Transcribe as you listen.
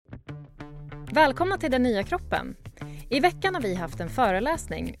Välkomna till Den nya kroppen. I veckan har vi haft en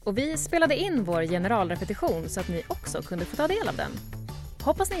föreläsning och vi spelade in vår generalrepetition så att ni också kunde få ta del av den.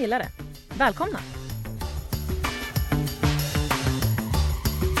 Hoppas ni gillar det. Välkomna!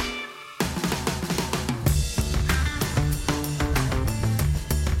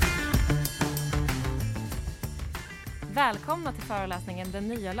 Välkomna till föreläsningen Den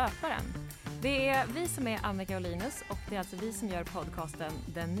nya löparen. Det är vi som är Annika och Linus och det är alltså vi som gör podcasten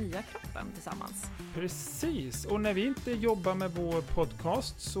Den nya kroppen tillsammans. Precis, och när vi inte jobbar med vår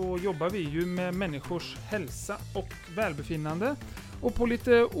podcast så jobbar vi ju med människors hälsa och välbefinnande och på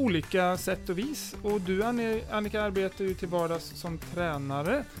lite olika sätt och vis. Och du Annika arbetar ju till vardags som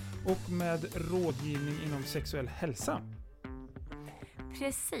tränare och med rådgivning inom sexuell hälsa.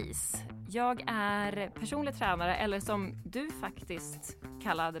 Precis. Jag är personlig tränare, eller som du faktiskt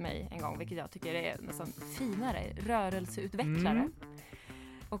kallade mig en gång, vilket jag tycker är nästan finare, rörelseutvecklare.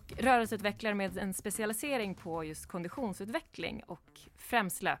 Och rörelseutvecklare med en specialisering på just konditionsutveckling och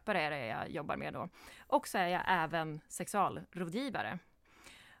främst löpare är det jag jobbar med då. Och så är jag även sexualrådgivare.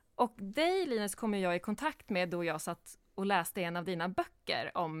 Och dig, Linus, kommer jag i kontakt med då jag satt och läste en av dina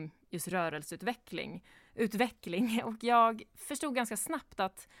böcker om just rörelseutveckling. Och jag förstod ganska snabbt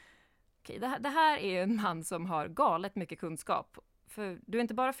att det här är en man som har galet mycket kunskap. För du är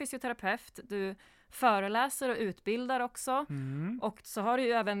inte bara fysioterapeut, du föreläser och utbildar också. Och så har du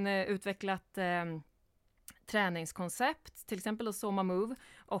ju även utvecklat träningskoncept, till exempel då Soma Move.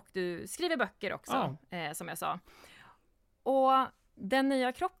 Och du skriver böcker också, som jag sa. Och Den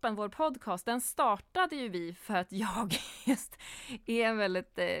nya kroppen, vår podcast, den startade ju vi för att jag just är en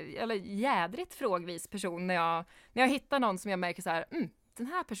väldigt jädrigt frågvis person när jag hittar någon som jag märker så här, den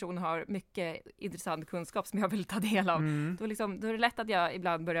här personen har mycket intressant kunskap som jag vill ta del av. Då är det lätt att jag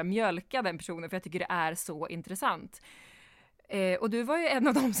ibland börjar mjölka den personen för jag tycker det är så intressant. Och du var ju en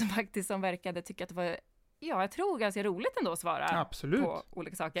av dem som verkade tycka att det var, jag tror ganska roligt ändå att svara på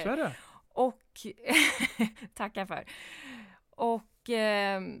olika saker. Så är det. Och tackar för. Och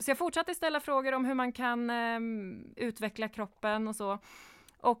så jag fortsatte ställa frågor om hur man kan utveckla kroppen och så.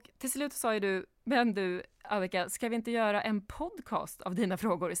 Och till slut sa ju du, men du Annika, ska vi inte göra en podcast av dina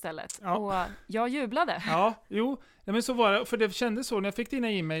frågor istället? Ja. Och jag jublade. Men så var det, för det kändes så, när jag fick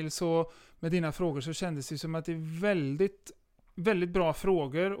dina e-mail så med dina frågor så kändes det som att det är väldigt, väldigt bra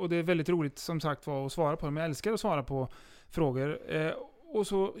frågor och det är väldigt roligt som sagt att svara på dem. Jag älskar att svara på frågor. Och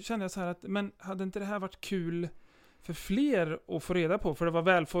så kände jag så här att, men hade inte det här varit kul för fler att få reda på? För det var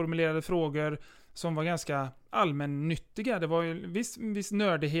välformulerade frågor som var ganska allmännyttiga. Det var ju viss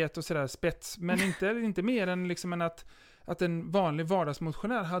nördighet och sådär spets, men inte mer än liksom att en vanlig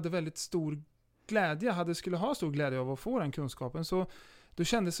vardagsmotionär hade väldigt stor glädje, skulle ha stor glädje av att få den kunskapen. Så då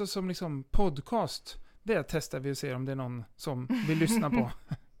kändes det som liksom podcast. Det testar vi och ser om det är någon som vill lyssna på.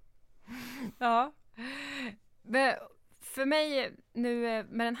 Ja. Men för mig nu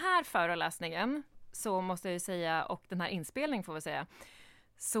med den här föreläsningen så måste jag ju säga, och den här inspelningen får vi säga,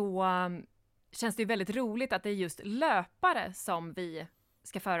 så känns det ju väldigt roligt att det är just löpare som vi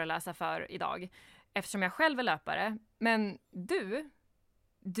ska föreläsa för idag. Eftersom jag själv är löpare. Men du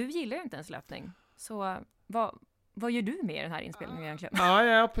gillar ju inte ens löpning. Så vad gör du med i den här inspelningen egentligen?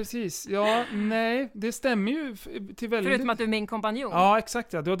 Ja, precis. Ja, nej, det stämmer ju till väldigt... Förutom att du är min kompanjon. Ja,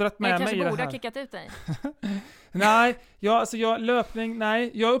 exakt. Ja. Du har dratt med mig i det här. Jag kanske borde ha kickat ut dig. Nej, löpning,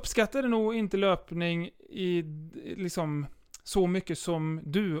 nej. Jag uppskattade nog inte löpning i liksom så mycket som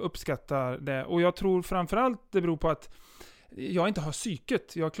du uppskattar det. Och jag tror framförallt det beror på att jag inte har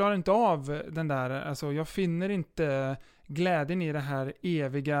psyket. Jag klarar inte av den där, alltså jag finner inte glädjen i det här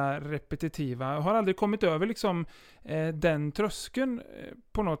eviga repetitiva. Jag har aldrig kommit över liksom den tröskeln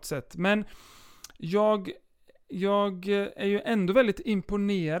på något sätt. Men jag är ju ändå väldigt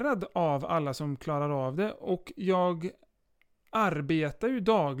imponerad av alla som klarar av det, och jag arbetar ju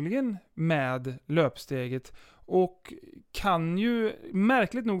dagligen med löpsteget och kan ju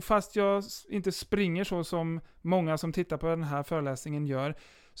märkligt nog, fast jag inte springer så som många som tittar på den här föreläsningen gör,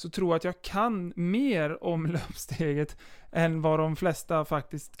 så tror jag att jag kan mer om löpsteget än vad de flesta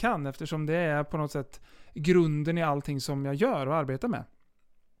faktiskt kan, eftersom det är på något sätt grunden i allting som jag gör och arbetar med.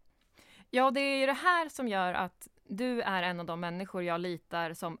 Ja, det är ju det här som gör att du är en av de människor jag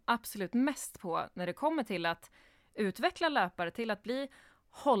litar som absolut mest på när det kommer till att utveckla löpare till att bli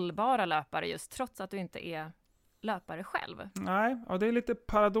hållbara löpare, just trots att du inte är löpare själv. Nej, ja, det är lite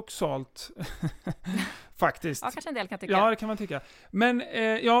paradoxalt faktiskt. Ja, kanske en del kan tycka. Ja, det kan man tycka. Men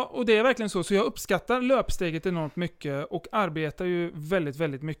och det är verkligen så jag uppskattar löpsteget enormt mycket och arbetar ju väldigt,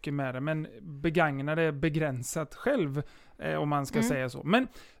 väldigt mycket med det, men begagnar det begränsat själv, om man ska säga så. Men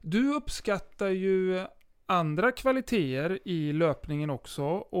du uppskattar ju andra kvaliteter i löpningen också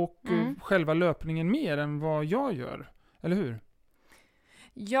och själva löpningen mer än vad jag gör, eller hur?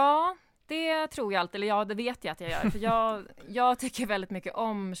 Ja, det tror jag alltid, eller ja, det vet jag att jag gör. För jag tycker väldigt mycket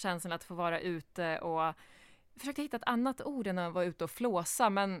om känslan att få vara ute och jag försökte hitta ett annat ord än att vara ute och flåsa,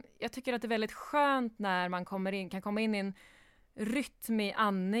 men jag tycker att det är väldigt skönt när man kan komma in i en rytm i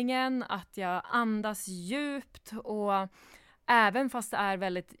andningen, att jag andas djupt och även fast det är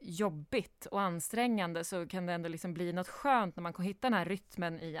väldigt jobbigt och ansträngande så kan det ändå liksom bli något skönt när man kan hitta den här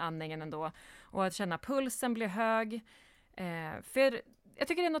rytmen i andningen ändå och att känna pulsen blir hög. För jag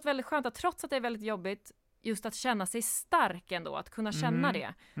tycker det är något väldigt skönt att trots att det är väldigt jobbigt just att känna sig stark ändå, att kunna känna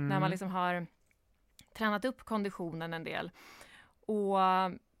det när man liksom har tränat upp konditionen en del. Och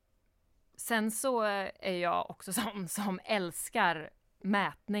sen så är jag också som älskar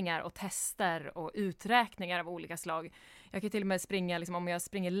mätningar och tester och uträkningar av olika slag. Jag kan till och med springa, liksom, om jag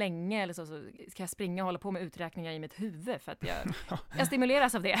springer länge eller så kan jag springa och hålla på med uträkningar i mitt huvud för att jag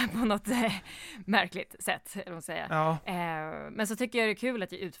stimuleras av det på något märkligt sätt. Eller vad säga. Ja. Men så tycker jag det är kul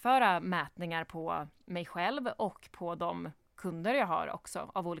att utföra mätningar på mig själv och på de kunder jag har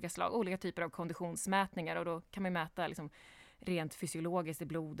också av olika slag, olika typer av konditionsmätningar och då kan man mäta liksom, rent fysiologiskt i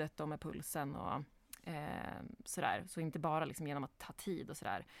blodet och med pulsen och sådär. Så inte bara liksom genom att ta tid och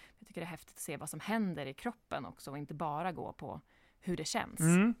sådär. Jag tycker det är häftigt att se vad som händer i kroppen också och inte bara gå på hur det känns.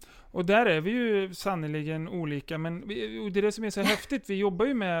 Och där är vi ju sannoliken olika, men det är det som är så häftigt. Vi jobbar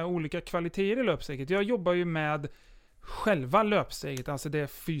ju med olika kvaliteter i löpsteget. Jag jobbar ju med själva löpsteget, alltså det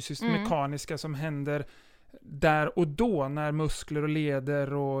fysiskt mekaniska som händer där och då när muskler och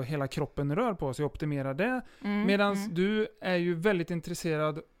leder och hela kroppen rör på sig och optimerar det. Medan du är ju väldigt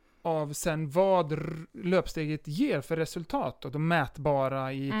intresserad av sen vad löpsteget ger för resultat och de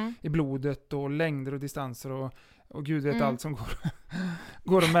mätbara i blodet och längder och distanser och gud vet allt som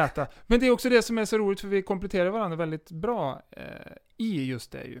går att mäta. Men det är också det som är så roligt för vi kompletterar varandra väldigt bra i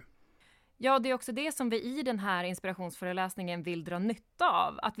just det ju. Ja, det är också det som vi i den här inspirationsföreläsningen vill dra nytta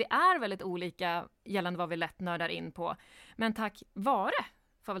av. Att vi är väldigt olika gällande vad vi lätt nördar in på. Men tack vare,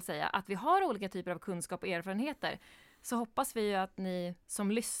 får jag väl säga, att vi har olika typer av kunskap och erfarenheter så hoppas vi ju att ni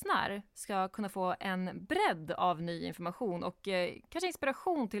som lyssnar ska kunna få en bredd av ny information och kanske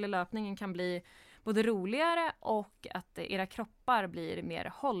inspiration till hur löpningen kan bli både roligare och att era kroppar blir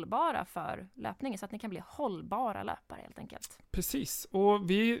mer hållbara för löpningen så att ni kan bli hållbara löpare helt enkelt. Precis, och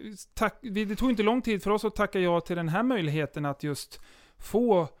det tog inte lång tid för oss att tacka ja till den här möjligheten att just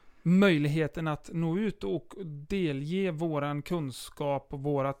få möjligheten att nå ut och delge våran kunskap och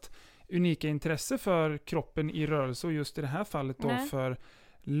vårat unika intresse för kroppen i rörelse och just i det här fallet då för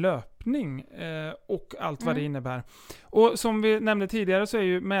löpning och allt vad det innebär. Och som vi nämnde tidigare så är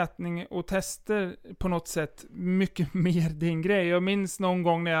ju mätning och tester på något sätt mycket mer din grej. Jag minns någon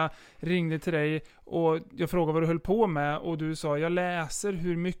gång när jag ringde till dig och jag frågade vad du höll på med och du sa jag läser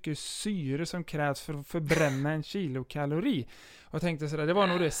hur mycket syre som krävs för att förbränna en kilokalori. Och jag tänkte sådär, det var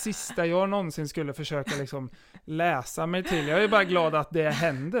nog det sista jag någonsin skulle försöka liksom läsa mig till. Jag är bara glad att det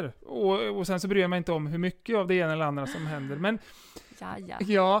händer. Och sen så bryr jag mig inte om hur mycket av det ena eller andra som händer. Men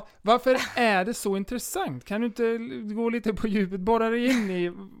ja, varför är det så intressant? Kan du inte gå lite på djupet, borra dig in i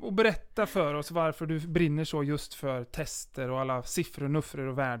och berätta för oss varför du brinner så just för tester och alla siffror, nuffror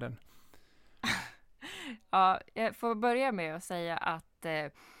och värden? Ja, jag får börja med att säga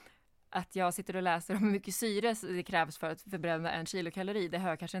att jag sitter och läser om hur mycket syre det krävs för att förbränna en kilokalori. Det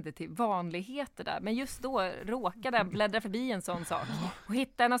hör kanske inte till vanligheter där. Men just då råkade jag bläddra förbi en sån sak. Och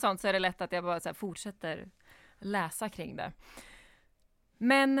hitta något sånt så är det lätt att jag bara så här fortsätter läsa kring det.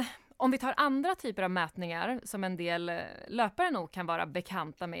 Men om vi tar andra typer av mätningar som en del löpare nog kan vara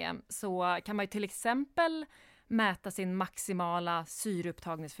bekanta med så kan man ju till exempel mäta sin maximala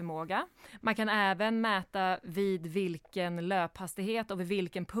syreupptagningsförmåga. Man kan även mäta vid vilken löphastighet och vid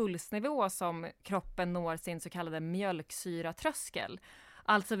vilken pulsnivå som kroppen når sin så kallade mjölksyratröskel.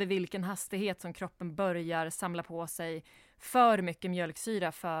 Alltså vid vilken hastighet som kroppen börjar samla på sig för mycket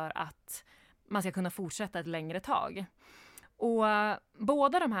mjölksyra för att man ska kunna fortsätta ett längre tag. Och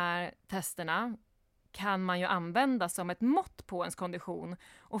båda de här testerna kan man ju använda som ett mått på ens kondition.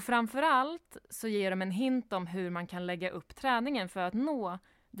 Och framförallt så ger de en hint om hur man kan lägga upp träningen för att nå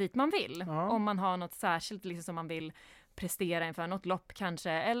dit man vill. Ja. Om man har något särskilt liksom, som man vill prestera inför något lopp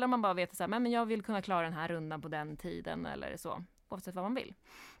kanske. Eller om man bara vet så här, men jag vill kunna klara den här rundan på den tiden eller så. Oavsett vad man vill.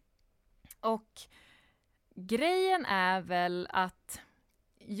 Och grejen är väl att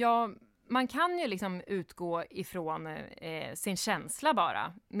man kan ju liksom utgå ifrån sin känsla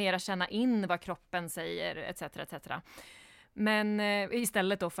bara. Mera känna in vad kroppen säger, etc. etc. Men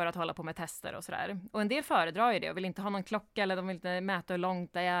istället då för att hålla på med tester och sådär. Och en del föredrar ju det och vill inte ha någon klocka eller de vill inte mäta hur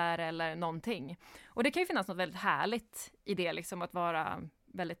långt det är eller någonting. Och det kan ju finnas något väldigt härligt i det, liksom att vara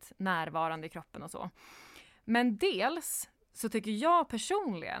väldigt närvarande i kroppen och så. Men dels så tycker jag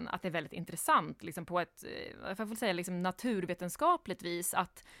personligen att det är väldigt intressant liksom på ett, jag får säga liksom naturvetenskapligt vis,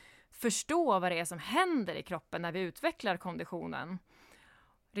 att förstå vad det är som händer i kroppen när vi utvecklar konditionen.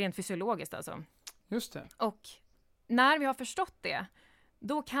 Rent fysiologiskt alltså. Just det. Och när vi har förstått det,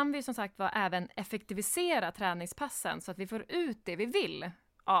 då kan vi som sagt även effektivisera träningspassen så att vi får ut det vi vill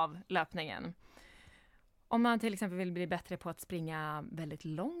av löpningen. Om man till exempel vill bli bättre på att springa väldigt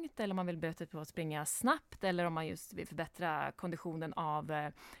långt, eller om man vill bli bättre på att springa snabbt, eller om man just vill förbättra konditionen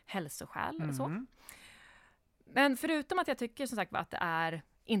av hälsoskäl eller så. Men förutom att jag tycker som sagt att det är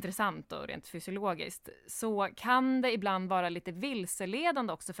intressant och rent fysiologiskt, så kan det ibland vara lite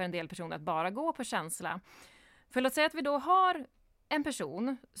vilseledande också för en del personer att bara gå på känsla. För låt säga att vi då har en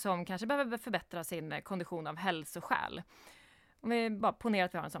person som kanske behöver förbättra sin kondition av hälsoskäl. Om vi bara ponerar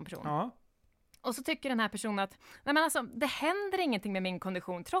att vi har en sån person. Ja. Och så tycker den här personen att nej men alltså, det händer ingenting med min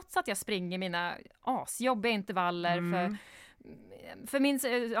kondition trots att jag springer mina asjobbiga intervaller. För min,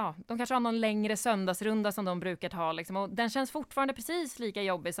 de kanske har någon längre söndagsrunda som de brukar ta. Liksom, och den känns fortfarande precis lika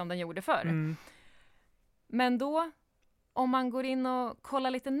jobbig som den gjorde förr. Men då, om man går in och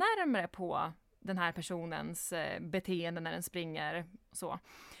kollar lite närmare på den här personens beteende när den springer så,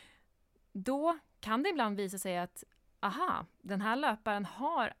 då kan det ibland visa sig att den här löparen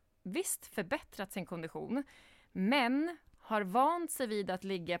har visst förbättrat sin kondition, men har vant sig vid att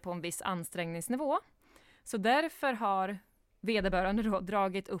ligga på en viss ansträngningsnivå. Så därför har vederbörande då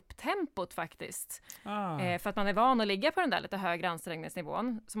dragit upp tempot faktiskt. För att man är van att ligga på den där lite högre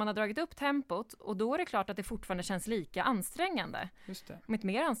ansträngningsnivån. Så man har dragit upp tempot, och då är det klart att det fortfarande känns lika ansträngande. Just det. Om inte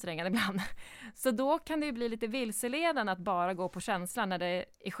mer ansträngande ibland. Så då kan det ju bli lite vilseledande att bara gå på känslan när det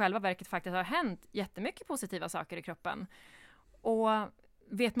i själva verket faktiskt har hänt jättemycket positiva saker i kroppen. Och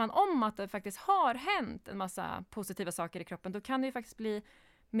vet man om att det faktiskt har hänt en massa positiva saker i kroppen, då kan det ju faktiskt bli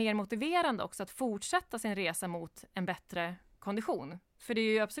mer motiverande också att fortsätta sin resa mot en bättre kondition. För det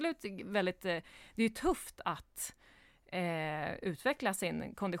är ju absolut väldigt, det är ju tufft att utveckla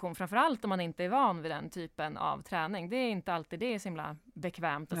sin kondition, framförallt om man inte är van vid den typen av träning. Det är inte alltid det är så himla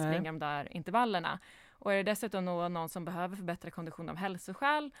bekvämt att springa de där intervallerna. Och är det dessutom någon som behöver förbättra kondition av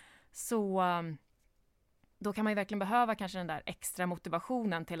hälsoskäl, så då kan man ju verkligen behöva kanske den där extra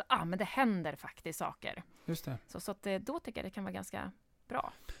motivationen till men det händer faktiskt saker. Just det. Så att då tycker jag det kan vara ganska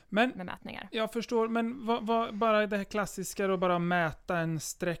bra med mätningar. Jag förstår, men vad bara det här klassiska då, bara mäta en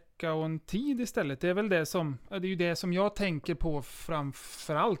sträcka och en tid istället. Det är väl det är ju det som jag tänker på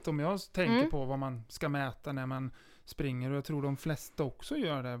framförallt om jag tänker på vad man ska mäta när man springer, och jag tror de flesta också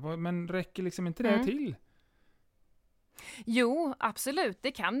gör det. Men räcker liksom inte det till? Jo, absolut,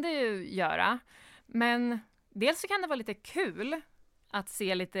 det kan det ju göra. Men dels så kan det vara lite kul att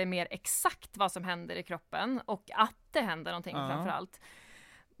se lite mer exakt vad som händer i kroppen och att det händer någonting framförallt.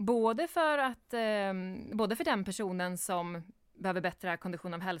 Både för den personen som behöver bättre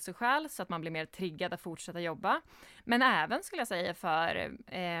kondition av hälsoskäl så att man blir mer triggad att fortsätta jobba. Men även skulle jag säga för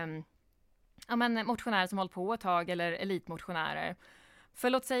motionärer som hållit på ett tag eller elitmotionärer. För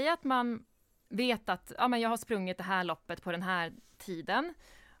låt säga att man vet att jag har sprungit det här loppet på den här tiden.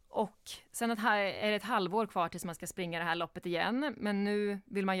 Och sen är det ett halvår kvar tills man ska springa det här loppet igen. Men nu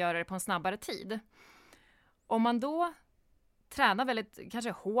vill man göra det på en snabbare tid. Om man då tränar väldigt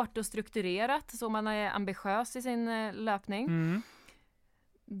kanske hårt och strukturerat, så man är ambitiös i sin löpning.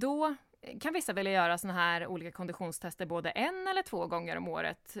 Då kan vissa vilja göra såna här olika konditionstester både 1 eller 2 gånger om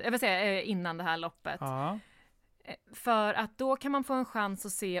året. Jag vill säga innan det här loppet. För att då kan man få en chans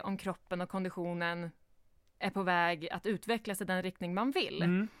att se om kroppen och konditionen är på väg att utvecklas i den riktning man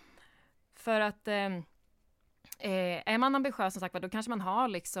vill. För att är man ambitiös som sagt, då kanske man har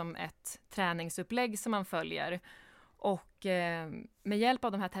liksom ett träningsupplägg som man följer. Och med hjälp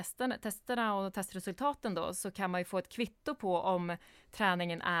av de här testerna och testresultaten då, så kan man ju få ett kvitto på om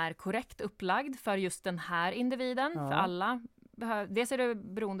träningen är korrekt upplagd för just den här individen. För alla, dels är det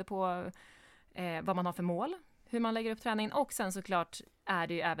beroende på vad man har för mål, hur man lägger upp träningen, och sen såklart är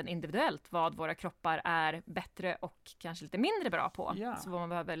det ju även individuellt vad våra kroppar är bättre och kanske lite mindre bra på. Så vad man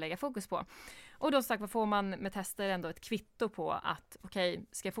behöver lägga fokus på. Och då sagt, vad får man med tester ändå ett kvitto på att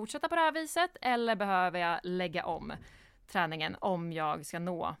ska jag fortsätta på det här viset eller behöver jag lägga om träningen om jag ska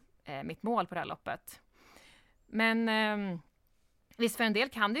nå mitt mål på det här loppet. Men visst, för en del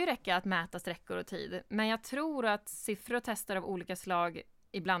kan det ju räcka att mäta sträckor och tid, men jag tror att siffror och tester av olika slag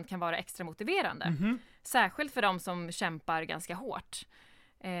ibland kan vara extra motiverande. Särskilt för de som kämpar ganska hårt.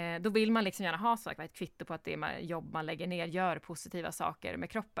 Då vill man liksom gärna ha ett kvitto på att det jobb man lägger ner gör positiva saker med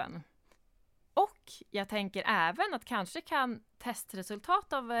kroppen. Och jag tänker även att kanske kan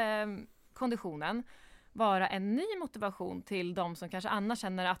testresultat av konditionen vara en ny motivation till de som kanske annars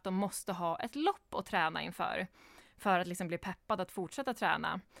känner att de måste ha ett lopp att träna inför. För att liksom bli peppad att fortsätta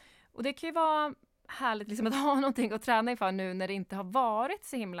träna. Och det kan ju vara härligt liksom att ha någonting att träna inför nu när det inte har varit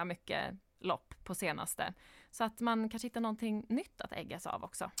så himla mycket lopp på senaste. Så att man kanske hittar någonting nytt att äggas av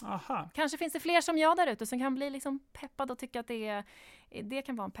också. Aha. Kanske finns det fler som jag där ute som kan bli liksom peppad och tycka att det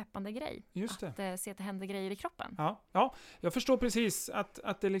kan vara en peppande grej. Just det. Att se att det händer grejer i kroppen. Ja, jag förstår precis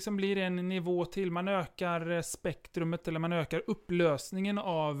att det liksom blir en nivå till. Man ökar spektrumet eller man ökar upplösningen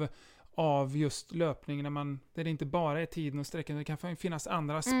av just löpning där det inte bara är tiden och sträckan. Det kan finnas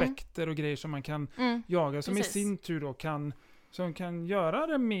andra aspekter och grejer som man kan jaga som precis. i sin tur då kan göra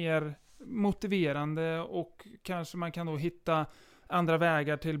det mer motiverande och kanske man kan då hitta andra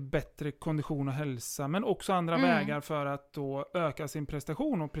vägar till bättre kondition och hälsa, men också andra vägar för att då öka sin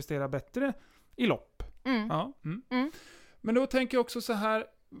prestation och prestera bättre i lopp. Ja. Men då tänker jag också så här,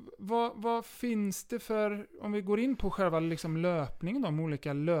 vad finns det för, om vi går in på själva liksom löpningen, de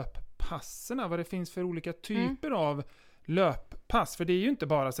olika löppasserna, vad det finns för olika typer av löppass, för det är ju inte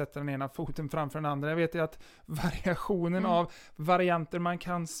bara att sätta den ena foten framför den andra. Jag vet ju att variationen av varianter man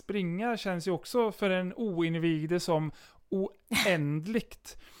kan springa känns ju också för en oinvigde som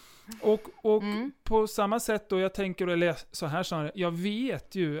oändligt. Och på samma sätt då, jag tänker, eller så här snarare, jag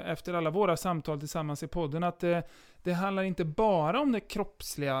vet ju efter alla våra samtal tillsammans i podden att det handlar inte bara om det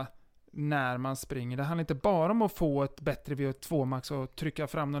kroppsliga när man springer. Det handlar inte bara om att få ett bättre VO2 max och trycka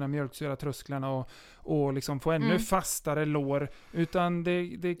fram de där mjölksyratrösklarna och liksom få ännu fastare lår, utan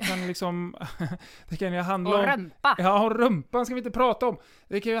det kan liksom det kan ju handla om rumpa. Ja, rumpan ska vi inte prata om.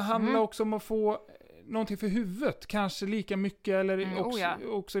 Det kan ju handla också om att få någonting för huvudet, kanske lika mycket eller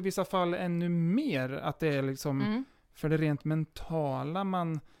också i vissa fall ännu mer, att det är liksom för det rent mentala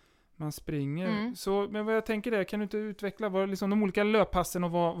man springer. Så, men vad jag tänker är, kan du inte utveckla liksom de olika löppassen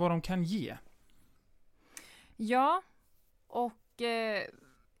och vad de kan ge? Ja, och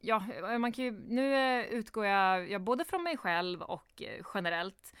man kan ju, nu utgår jag både från mig själv och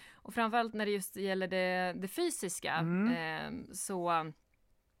generellt. Och framförallt när det just gäller det fysiska. Så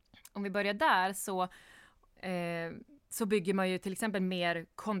om vi börjar där så bygger man ju till exempel mer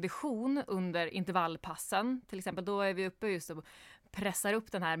kondition under intervallpassen. Till exempel då är vi uppe just och pressar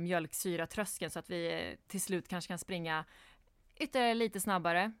upp den här mjölksyratröskeln så att vi till slut kanske kan springa ytterligare lite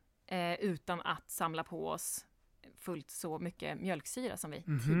snabbare utan att samla på oss fullt så mycket mjölksyra som vi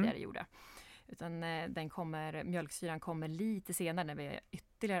tidigare gjorde. Utan mjölksyran kommer lite senare när vi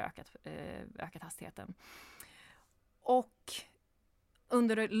ytterligare ökat hastigheten. Och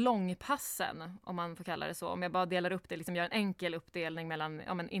under långpassen, om man får kalla det så, om jag bara delar upp det, liksom gör en enkel uppdelning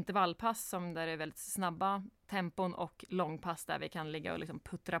mellan intervallpass som där det är väldigt snabba tempon och långpass där vi kan ligga och liksom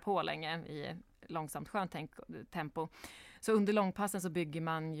puttra på länge i långsamt skönt tempo. Så under långpassen så bygger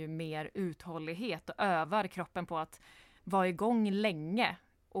man ju mer uthållighet och övar kroppen på att vara igång länge.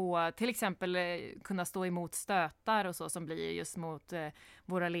 Och till exempel kunna stå emot stötar och så som blir just mot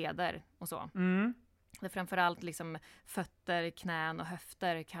våra leder och så. Det framförallt liksom fötter, knän och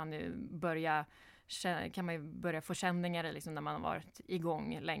höfter kan man ju börja få känningar liksom när man har varit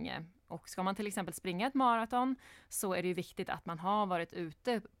igång länge. Och ska man till exempel springa ett maraton så är det ju viktigt att man har varit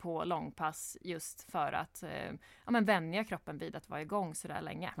ute på långpass just för att vänja kroppen vid att vara igång så där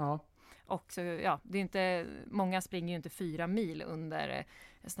länge. Ja. Och så, det är inte, många springer ju inte 4 mil under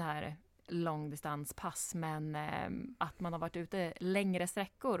sån här långdistanspass, men att man har varit ute längre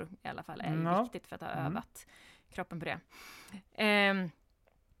sträckor i alla fall är viktigt för att ha övat kroppen på det.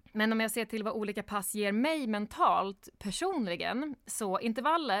 Men om jag ser till vad olika pass ger mig mentalt personligen, så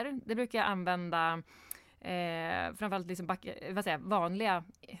intervaller, det brukar jag använda framförallt liksom vanliga,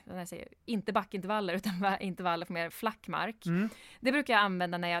 inte backintervaller utan intervaller för mer flackmark. Det brukar jag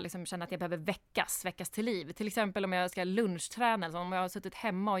använda när jag liksom känner att jag behöver väckas till liv. Till exempel om jag ska lunchträna, eller om jag har suttit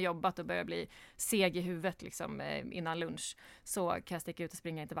hemma och jobbat och börjar bli seg i huvudet liksom, innan lunch, så kan jag sticka ut och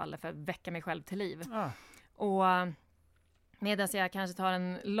springa intervaller för att väcka mig själv till liv. Och medan jag kanske tar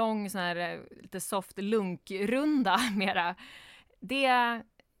en lång sån här lite soft lunkrunda mera, det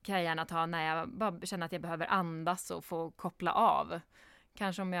kan jag gärna ta när jag bara känner att jag behöver andas och få koppla av.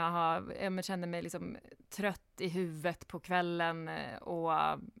 Kanske om jag känner mig liksom trött i huvudet på kvällen och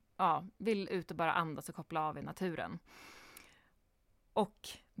vill ut och bara andas och koppla av i naturen. Och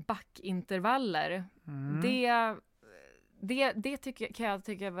backintervaller, det kan jag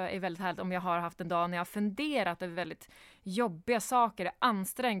tycka är väldigt härligt om jag har haft en dag när jag har funderat över väldigt jobbiga saker,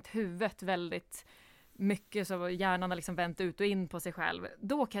 ansträngt huvudet väldigt mycket så hjärnan har liksom vänt ut och in på sig själv.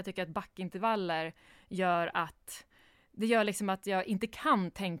 Då kan jag tycka att backintervaller gör att det gör liksom att jag inte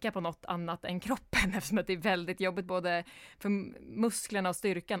kan tänka på något annat än kroppen eftersom att det är väldigt jobbigt både för musklerna och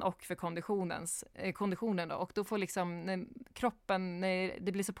styrkan och för konditionen då. Och då får liksom när kroppen, när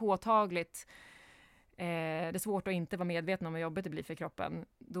det blir så påtagligt, det är svårt att inte vara medveten om hur jobbigt det blir för kroppen.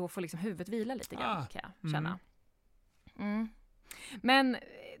 Då får liksom huvudet vila lite grann kan jag känna. Men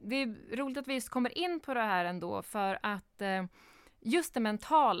det är roligt att vi kommer in på det här ändå för att just det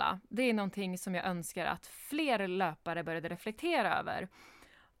mentala, det är någonting som jag önskar att fler löpare började reflektera över.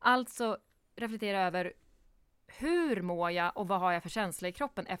 Alltså reflektera över hur mår jag och vad har jag för känsla i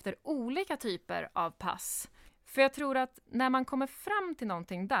kroppen efter olika typer av pass. För jag tror att när man kommer fram till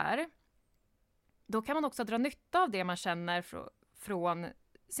någonting där, då kan man också dra nytta av det man känner från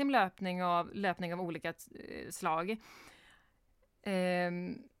sin löpning av olika slag.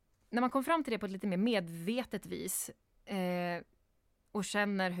 När man kommer fram till det på ett lite mer medvetet vis och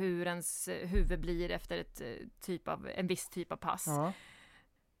känner hur ens huvud blir efter en viss typ av pass. Ja.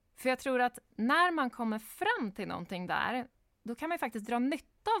 För jag tror att när man kommer fram till någonting där, då kan man faktiskt dra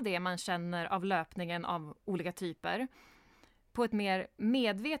nytta av det man känner av löpningen av olika typer på ett mer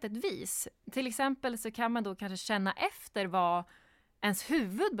medvetet vis. Till exempel så kan man då kanske känna efter vad ens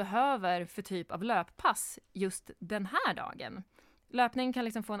huvud behöver för typ av löppass just den här dagen. Löpning kan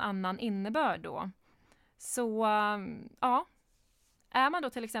liksom få en annan innebörd då. Så ja, är man då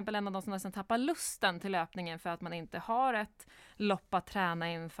till exempel en av de som nästan tappar lusten till löpningen för att man inte har ett lopp att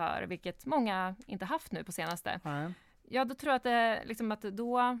träna inför, vilket många inte haft nu på senaste. Nej. Ja, då tror jag att det liksom att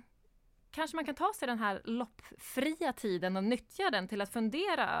då kanske man kan ta sig den här loppfria tiden och nyttja den till att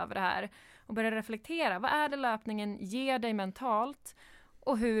fundera över det här och börja reflektera. Vad är det löpningen ger dig mentalt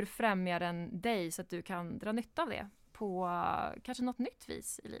och hur främjar den dig så att du kan dra nytta av det på kanske något nytt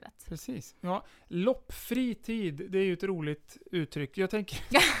vis i livet? Precis. Ja, loppfri tid, det är ju ett roligt uttryck. Jag tänker,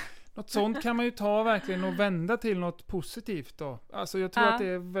 något sånt kan man ju ta verkligen och vända till något positivt då. Alltså jag tror att det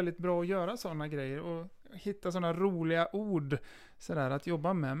är väldigt bra att göra sådana grejer och hitta sådana roliga ord sådär att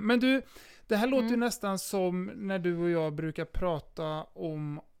jobba med. Men du, det här låter ju nästan som när du och jag brukar prata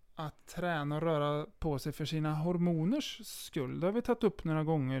om att träna och röra på sig för sina hormoners skull. Det har vi tagit upp några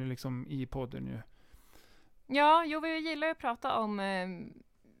gånger liksom i podden ju. Ja, vi gillar ju att prata om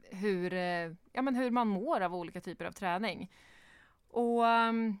hur man mår av olika typer av träning. Och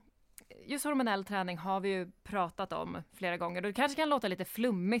just hormonell träning har vi ju pratat om flera gånger. Det kanske kan låta lite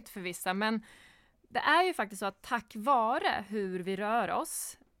flummigt för vissa, men det är ju faktiskt så att tack vare hur vi rör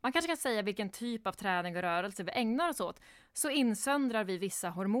oss, man kanske kan säga vilken typ av träning och rörelse vi ägnar oss åt, så insöndrar vi vissa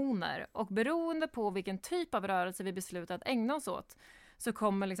hormoner. Och beroende på vilken typ av rörelse vi beslutar att ägna oss åt, så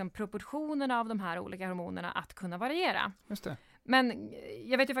kommer liksom proportionerna av de här olika hormonerna att kunna variera. Just det. Men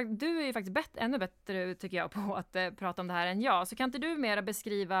jag vet ju faktiskt, du är ju faktiskt ännu bättre tycker jag på att prata om det här än jag. Så kan inte du mera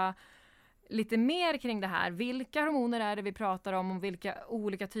beskriva lite mer kring det här? Vilka hormoner är det vi pratar om och vilka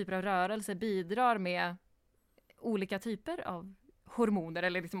olika typer av rörelser bidrar med olika typer av hormoner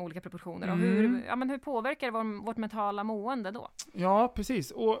eller liksom olika proportioner? Och hur påverkar det vårt mentala mående då? Ja,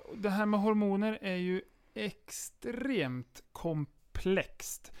 precis. Och det här med hormoner är ju extremt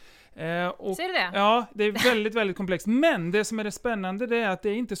komplext. Ser du det? Ja, det är väldigt, väldigt komplext. Men det som är det spännande, det är att det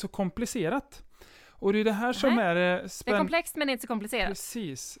är inte så komplicerat. Och det är det här som är det är komplext men inte så komplicerat.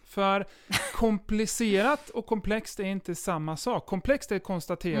 Precis. För komplicerat och komplext är inte samma sak. Komplext är ett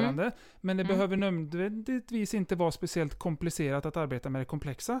konstaterande, men det behöver nödvändigtvis inte vara speciellt komplicerat att arbeta med det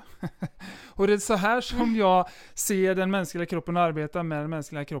komplexa. Och det är så här som jag ser den mänskliga kroppen och arbetar med den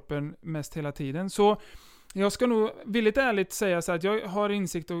mänskliga kroppen mest hela tiden. Så jag ska nog väldigt ärligt säga så att jag har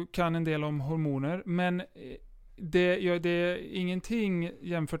insikt och kan en del om hormoner, men det är ingenting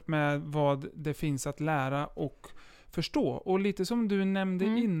jämfört med vad det finns att lära och förstå. Och lite som du nämnde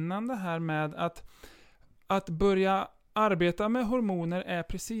innan det här med att börja arbeta med hormoner är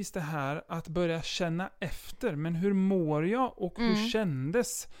precis det här att börja känna efter. Men hur mår jag och hur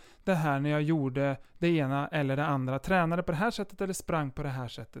kändes det här när jag gjorde det ena eller det andra? Tränade på det här sättet eller sprang på det här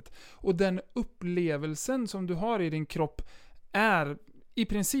sättet? Och den upplevelsen som du har i din kropp är i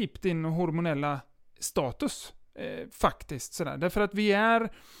princip din hormonella status. Faktiskt sådär. Därför att vi är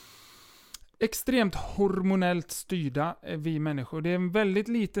extremt hormonellt styrda, vi människor. Det är en väldigt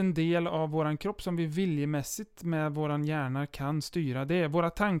liten del av våran kropp som vi viljemässigt med våran hjärna kan styra. Det är våra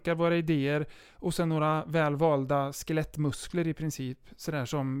tankar, våra idéer och sen några välvalda skelettmuskler i princip sådär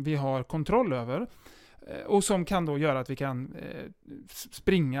som vi har kontroll över. Och som kan då göra att vi kan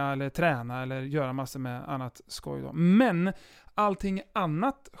springa eller träna eller göra massor med annat skoj då. Men allting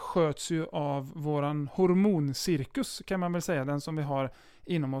annat sköts ju av våran hormoncirkus kan man väl säga, den som vi har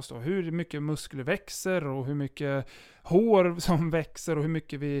inom oss då. Hur mycket muskler växer och hur mycket hår som växer och hur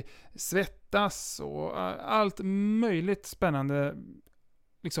mycket vi svettas och allt möjligt spännande.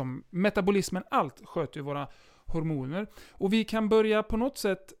 Liksom, metabolismen, allt sköter ju våra hormoner. Och vi kan börja på något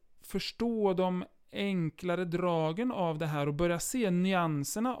sätt förstå de enklare dragen av det här och börja se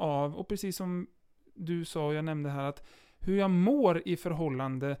nyanserna av, och precis som du sa och jag nämnde här, att hur jag mår i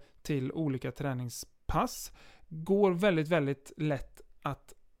förhållande till olika träningspass går väldigt, väldigt lätt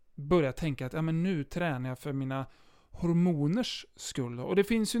att börja tänka att men nu tränar jag för mina hormoners skull. Och det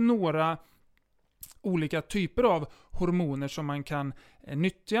finns ju några olika typer av hormoner som man kan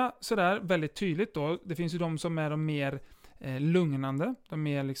nyttja sådär väldigt tydligt då. Det finns ju de som är de mer lugnande, de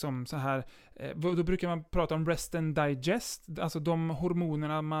är liksom så här, då brukar man prata om rest and digest, alltså de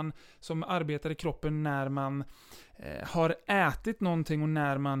hormonerna som arbetar i kroppen när man har ätit någonting och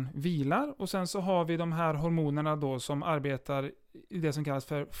när man vilar, och sen så har vi de här hormonerna då som arbetar i det som kallas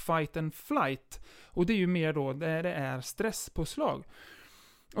för fight and flight, och det är ju mer då där det är stresspåslag.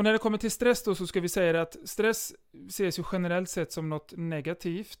 Och när det kommer till stress då, så ska vi säga att stress ses ju generellt sett som något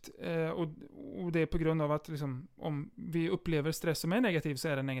negativt, och det är på grund av att liksom, om vi upplever stress som är negativ så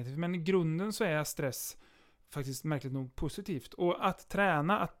är det negativt, men i grunden så är stress faktiskt märkligt nog positivt. Och att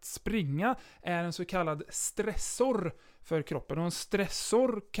träna, att springa är en så kallad stressor för kroppen, och en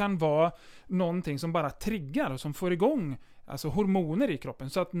stressor kan vara någonting som bara triggar och som får igång alltså hormoner i kroppen.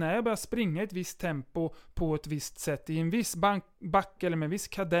 Så att när jag börjar springa i ett visst tempo på ett visst sätt i en viss back eller med en viss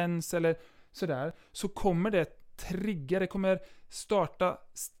kadens eller sådär, så kommer det trigga, det kommer starta,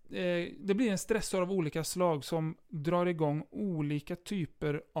 det blir en stressor av olika slag som drar igång olika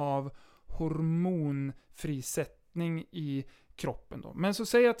typer av hormonfrisättning i kroppen då. Men så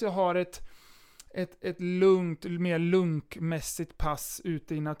säg att jag har ett lugnt, mer lunkmässigt pass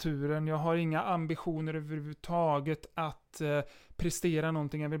ute i naturen. Jag har inga ambitioner överhuvudtaget att prestera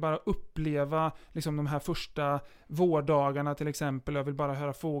någonting. Jag vill bara uppleva liksom de här första vårdagarna till exempel. Jag vill bara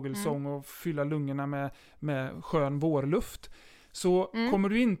höra fågelsång och fylla lungorna med skön vårluft. Så kommer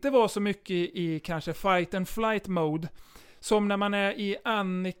du inte vara så mycket i kanske fight and flight mode som när man är i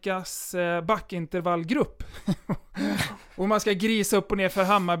Annikas backintervallgrupp. Och man ska grisa upp och ner för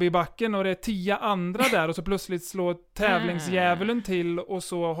Hammarbybacken och det är 10 andra där, och så plötsligt slår tävlingsdjävulen till, och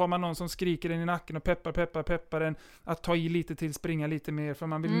så har man någon som skriker in i nacken och peppar en att ta i lite till, springa lite mer för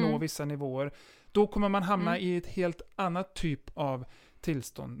man vill nå vissa nivåer. Då kommer man hamna i ett helt annat typ av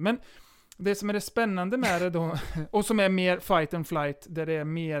tillstånd. Men det som är det spännande med det då, och som är mer fight and flight, där det är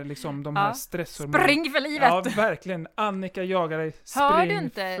mer liksom de här stresshormonerna. Spring för livet! Ja, verkligen. Annika jagar dig. Spring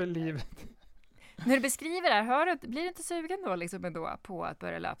för livet. När du beskriver det här, blir du inte sugen då liksom ändå på att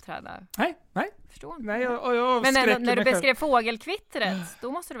börja löpträna? Nej. Förstår inte. Nej, jag men när du beskrev fågelkvittret,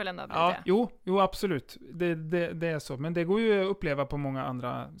 då måste du väl ändå ha det? Jo, absolut. Det är så. Men det går ju att uppleva på många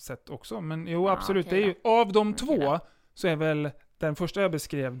andra sätt också. Men jo, absolut. Okay, det är ju, av de två så är väl den första jag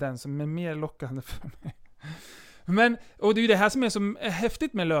beskrev den som är mer lockande för mig. Men, och det är ju det här som är så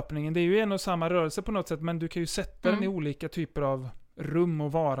häftigt med löpningen. Det är ju en och samma rörelse på något sätt, men du kan ju sätta den i olika typer av rum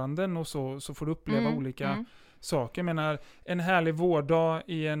och varanden, och så får du uppleva olika saker. Jag menar, en härlig vårdag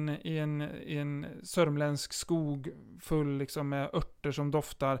i en sörmländsk skog full liksom med örter som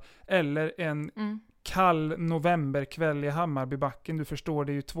doftar, eller en kall novemberkväll i Hammarbybacken. Du förstår,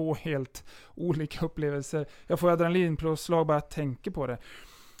 det är ju 2 helt olika upplevelser. Jag får adrenalinpåslag bara att tänka på det.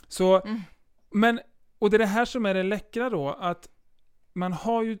 Så, men, och det är det här som är det läckra då, att man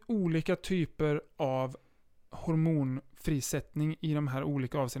har ju olika typer av hormonfrisättning i de här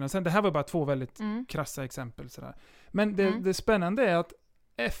olika avseendena. Sen, det här var bara 2 väldigt krassa exempel. Sådär. Men det spännande är att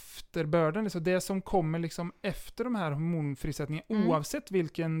efterbörden, alltså det som kommer liksom efter de här hormonfrisättningarna, oavsett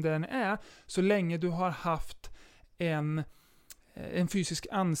vilken den är, så länge du har haft en fysisk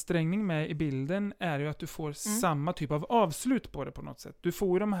ansträngning med i bilden, är ju att du får samma typ av avslut på det på något sätt. Du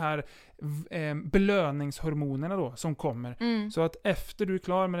får ju de här belöningshormonerna då som kommer. Så att efter du är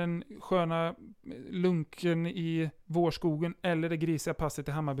klar med den sköna lunken i vårskogen eller det grisiga passet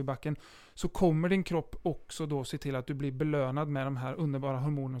i Hammarbybacken, så kommer din kropp också då se till att du blir belönad med de här underbara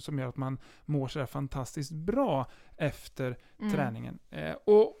hormonerna som gör att man mår så här fantastiskt bra efter träningen.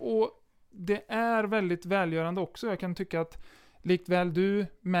 Och det är väldigt välgörande också. Jag kan tycka att likväl du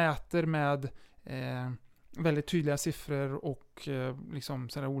mäter med väldigt tydliga siffror och liksom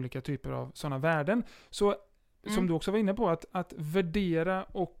sådana olika typer av sådana värden, så som du också var inne på, att värdera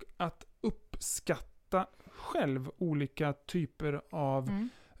och att uppskatta själv olika typer av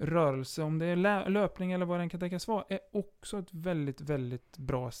rörelse, om det är löpning eller vad den kan tänkas vara, är också ett väldigt, väldigt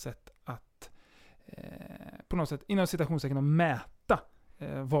bra sätt att på något sätt inom citationstecken att mäta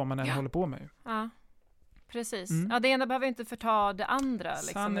vad man än håller på med. Ja. Precis. Ja, det ena behöver inte förta det andra.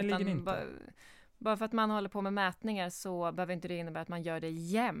 Sannerligen inte. Bara för att man håller på med mätningar så behöver inte det innebära att man gör det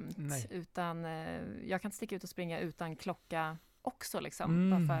jämt. Nej. Utan jag kan sticka ut och springa utan klocka också. Liksom,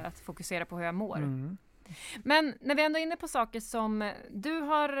 bara för att fokusera på hur jag mår. Men när vi ändå är inne på saker som du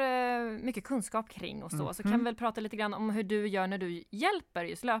har mycket kunskap kring och så kan vi väl prata lite grann om hur du gör när du hjälper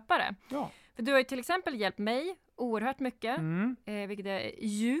just löpare. Ja. För du har ju till exempel hjälpt mig oerhört mycket, vilket jag är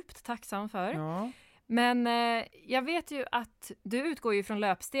djupt tacksam för. Ja. Men jag vet ju att du utgår ju från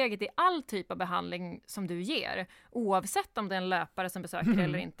löpsteget i all typ av behandling som du ger, oavsett om det är en löpare som besöker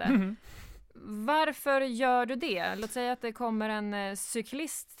eller inte. Varför gör du det? Låt säga att det kommer en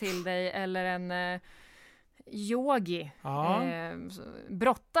cyklist till dig eller en yogi,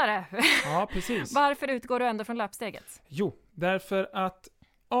 brottare. Ja, precis. Varför utgår du ändå från löpsteget? Jo, därför att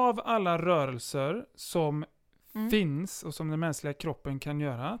av alla rörelser som finns och som den mänskliga kroppen kan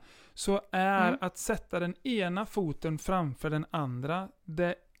göra, så är att sätta den ena foten framför den andra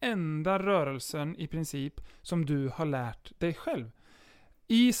det enda rörelsen i princip som du har lärt dig själv.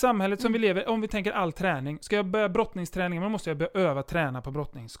 I samhället som vi lever, om vi tänker all träning, ska jag börja brottningsträning, men måste jag börja öva träna på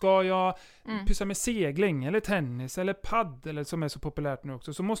brottning. Ska jag pyssa med segling eller tennis eller paddel som är så populärt nu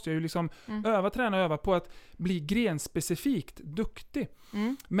också, så måste jag ju liksom öva på att bli grenspecifikt duktig.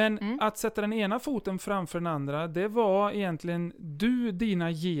 Men att sätta den ena foten framför den andra, det var egentligen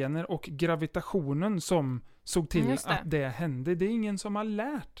dina gener och gravitationen som såg till att det hände. Det är ingen som har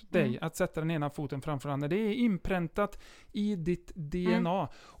lärt dig att sätta den ena foten framför den andra. Det är inpräntat i ditt DNA.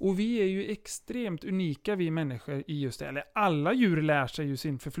 Och vi är ju extremt unika, vi människor, i just det. Eller alla djur lär sig ju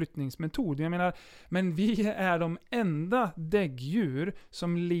sin förflyttningsmetod. Jag menar, men vi är de enda däggdjur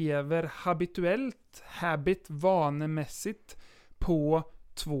som lever vanemässigt på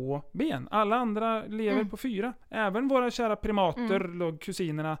 2 ben. Alla andra lever på 4. Även våra kära primater,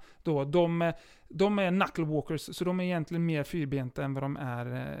 kusinerna då, de är knucklewalkers, så de är egentligen mer 4-benta än vad de är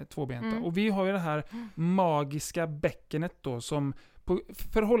 2-benta. Och vi har ju det här magiska bäckenet då, som på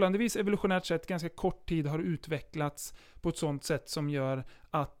förhållandevis evolutionärt sett ganska kort tid har utvecklats på ett sånt sätt som gör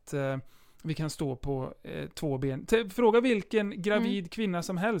att vi kan stå på 2 ben. Fråga vilken gravid kvinna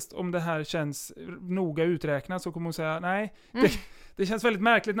som helst om det här känns noga uträknat, så kommer hon säga nej, det känns väldigt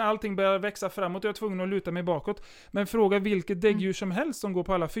märkligt när allting börjar växa framåt och jag är tvungen att luta mig bakåt. Men fråga vilket däggdjur som helst som går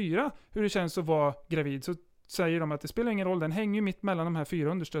på alla 4 hur det känns att vara gravid, så säger de att det spelar ingen roll, den hänger ju mitt mellan de här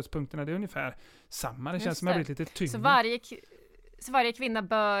 4 understödspunkterna. Det är ungefär samma, det känns som att det har blivit lite tyngre. Så varje kvinna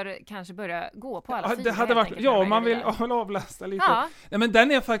bör kanske börja gå på alla 4. Det hade varit, man vill avlasta lite. Ja. Nej, men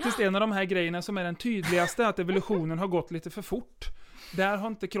den är faktiskt en av de här grejerna som är den tydligaste, att evolutionen har gått lite för fort. Där har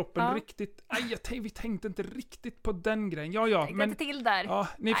inte kroppen riktigt... vi tänkte inte riktigt på den grejen. Ja, men... inte till där. Ja,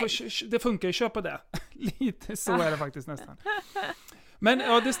 det funkar ju, köpa det. Lite så är det faktiskt nästan.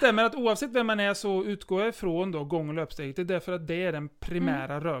 Men det stämmer att oavsett vem man är så utgår jag ifrån då gång- och löpsteget. Det är därför att det är den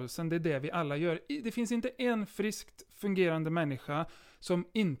primära rörelsen. Det är det vi alla gör. Det finns inte en friskt fungerande människa som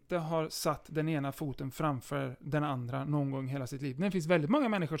inte har satt den ena foten framför den andra någon gång i hela sitt liv. Det finns väldigt många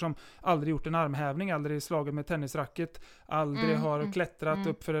människor som aldrig gjort en armhävning, aldrig slagit med tennisracket, aldrig har klättrat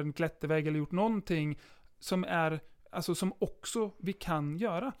upp för en klättervägg eller gjort någonting som är, alltså som också vi kan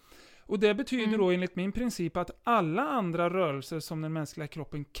göra. Och det betyder då enligt min princip att alla andra rörelser som den mänskliga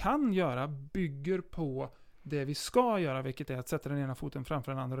kroppen kan göra bygger på det vi ska göra, vilket är att sätta den ena foten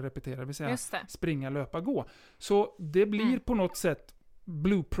framför den andra och repetera, det vill säga springa, löpa, gå. Så det blir på något sätt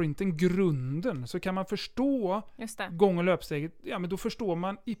blueprinten, grunden. Så kan man förstå gång- och löpsteget, men då förstår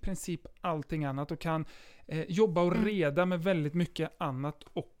man i princip allting annat och kan jobba och reda med väldigt mycket annat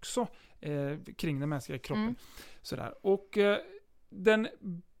också kring den mänskliga kroppen. Sådär. Och den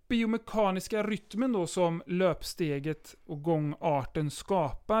biomekaniska rytmen då som löpsteget och gångarten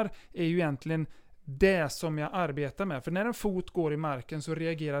skapar är ju egentligen det som jag arbetar med. För när en fot går i marken så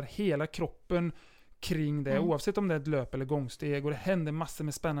reagerar hela kroppen kring det, oavsett om det är ett löp eller gångsteg, och det händer massor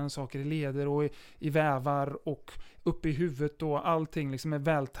med spännande saker i leder och i vävar och uppe i huvudet, och allting liksom är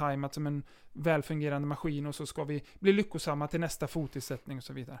vältajmat som en välfungerande maskin, och så ska vi bli lyckosamma till nästa fotisättning och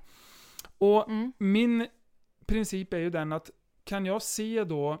så vidare. Och min princip är ju den att kan jag se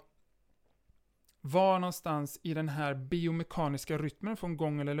då var någonstans i den här biomekaniska rytmen från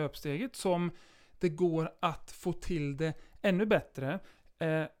gång- eller löpsteget som det går att få till det ännu bättre,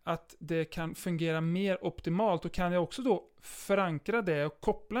 att det kan fungera mer optimalt, och kan jag också då förankra det och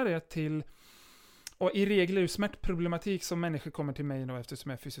koppla det till, och i regel är det smärtproblematik som människor kommer till mig då,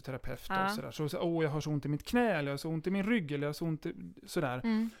 eftersom jag är fysioterapeut och sådär. Så jag har så ont i mitt knä, eller jag har så ont i min rygg, eller jag har så ont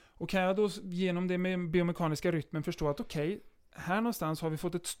sådär. Och kan jag då genom det med biomekaniska rytmen förstå att okej, här någonstans har vi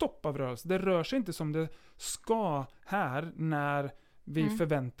fått ett stopp av rörelse. Det rör sig inte som det ska här när vi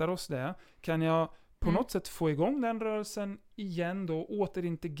förväntar oss det. Kan jag på något sätt få igång den rörelsen igen då,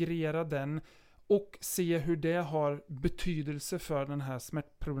 återintegrera den och se hur det har betydelse för den här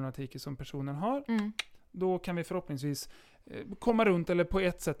smärtproblematiken som personen har. Då kan vi förhoppningsvis komma runt eller på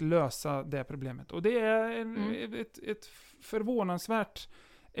ett sätt lösa det problemet. Och det är ett förvånansvärt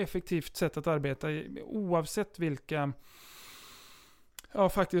effektivt sätt att arbeta oavsett vilka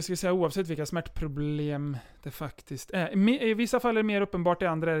oavsett vilka smärtproblem det faktiskt är. I vissa fall är det mer uppenbart, i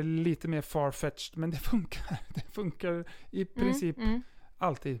andra är det lite mer far-fetched, men det funkar i princip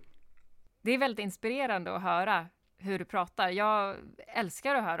alltid. Det är väldigt inspirerande att höra hur du pratar. Jag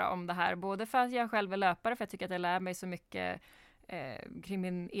älskar att höra om det här, både för att jag själv är löpare, för jag tycker att jag lär mig så mycket kring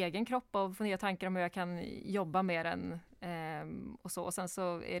min egen kropp och få nya tankar om hur jag kan jobba med den och så. Och sen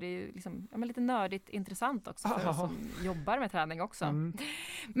så är det ju liksom, lite nördigt intressant också för oss som jobbar med träning också.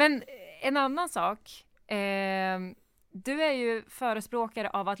 Men en annan sak, du är ju förespråkare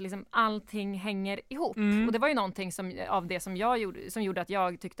av att liksom allting hänger ihop. Och det var ju någonting av det som gjorde att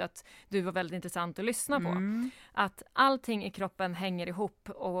jag tyckte att du var väldigt intressant att lyssna på. Att allting i kroppen hänger ihop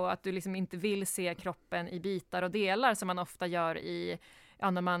och att du liksom inte vill se kroppen i bitar och delar som man ofta gör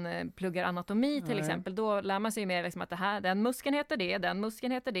när man pluggar anatomi till exempel. Då lär man sig mer liksom att den muskeln heter det, den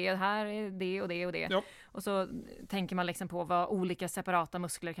muskeln heter det, här är det och det och det. Ja. Och så tänker man liksom på vad olika separata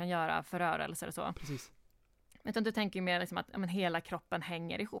muskler kan göra för rörelser och så. Precis. Utan du tänker mer liksom att hela kroppen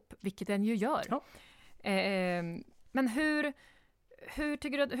hänger ihop, vilket den ju gör. Ja. Men hur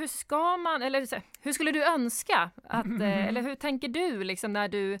tycker du, hur ska man, eller hur skulle du önska att, eller hur tänker du liksom när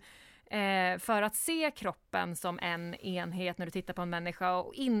du för att se kroppen som en enhet när du tittar på en människa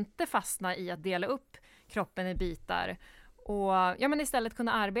och inte fastna i att dela upp kroppen i bitar och istället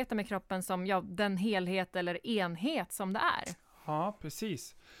kunna arbeta med kroppen som den helhet eller enhet som det är? Ja,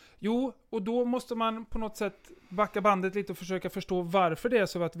 precis. Jo, och då måste man på något sätt backa bandet lite och försöka förstå varför det är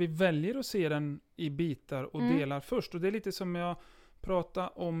så att vi väljer att se den i bitar och delar först. Och det är lite som jag pratade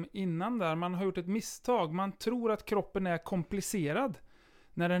om innan där. Man har gjort ett misstag. Man tror att kroppen är komplicerad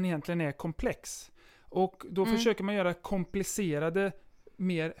när den egentligen är komplex. Och då försöker man göra komplicerade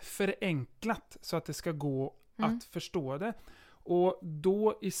mer förenklat så att det ska gå att förstå det. Och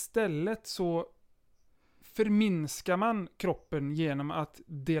då istället så förminskar man kroppen genom att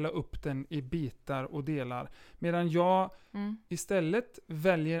dela upp den i bitar och delar. Medan jag istället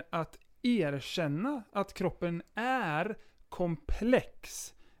väljer att erkänna att kroppen är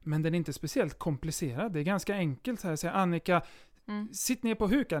komplex. Men den är inte speciellt komplicerad. Det är ganska enkelt så här. Säga, Annika, sitt ner på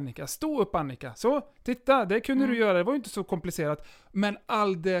huk Annika. Stå upp Annika. Så, titta, det kunde du göra. Det var ju inte så komplicerat. Men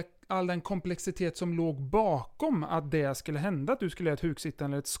all den komplexitet som låg bakom att det skulle hända, att du skulle göra ett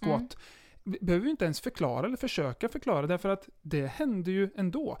huksittande eller ett squat, behöver vi inte ens förklara eller försöka förklara, därför att det hände ju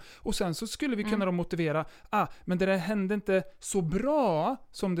ändå. Och sen så skulle vi kunna då motivera, men det där hände inte så bra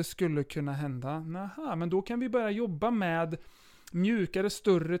som det skulle kunna hända. Men då kan vi börja jobba med mjukare,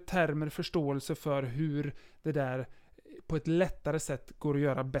 större termer, förståelse för hur det där på ett lättare sätt går att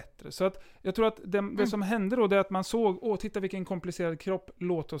göra bättre. Så att jag tror att det som hände då, det är att man såg, titta vilken komplicerad kropp,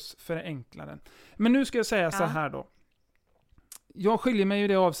 låt oss förenkla den. Men nu ska jag säga så här då. Jag skiljer mig i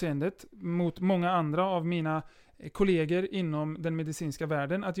det avseendet mot många andra av mina kollegor inom den medicinska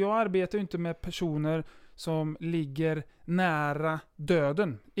världen, att jag arbetar inte med personer som ligger nära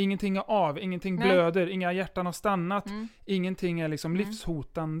döden. Ingenting är av, ingenting blöder, inga hjärtan har stannat, ingenting är liksom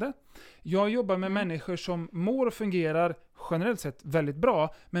livshotande. Jag jobbar med människor som mår och fungerar generellt sett väldigt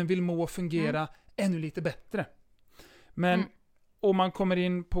bra, men vill må och fungera ännu lite bättre. Men om man kommer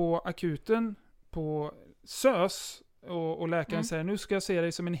in på akuten på SÖS och läkaren säger, nu ska jag se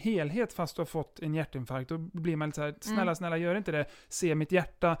dig som en helhet fast du har fått en hjärtinfarkt, då blir man lite så här, snälla gör inte det, se mitt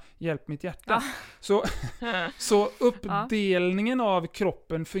hjärta, hjälp mitt hjärta. Så uppdelningen av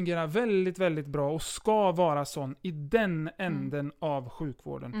kroppen fungerar väldigt, väldigt bra och ska vara sån i den änden av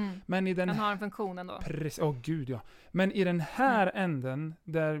sjukvården. Men i den har en funktion ändå. Gud ja. Men i den här änden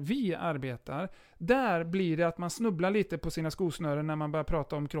där vi arbetar, där blir det att man snubblar lite på sina skosnören när man börjar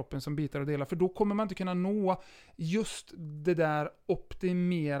prata om kroppen som bitar och delar, för då kommer man inte kunna nå just det där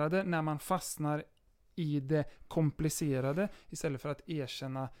optimerade när man fastnar i det komplicerade istället för att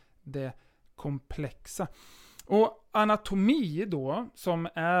erkänna det komplexa. Och anatomi då, som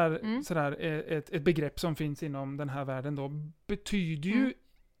är sådär ett begrepp som finns inom den här världen då, betyder ju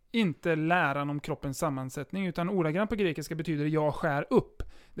inte läran om kroppens sammansättning, utan ordagrant på grekiska betyder jag skär upp.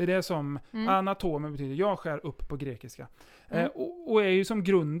 Det är det som anatomer betyder, jag skär upp på grekiska. Och är ju som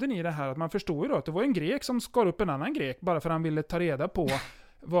grunden i det här att man förstår ju då att det var en grek som skar upp en annan grek bara för att han ville ta reda på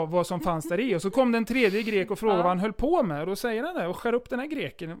vad som fanns där i. Och så kom den tredje grek och frågade vad han höll på med. Och då säger han det, och skär upp den här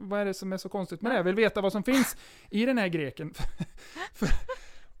greken. Vad är det som är så konstigt med det? Jag vill veta vad som finns i den här greken.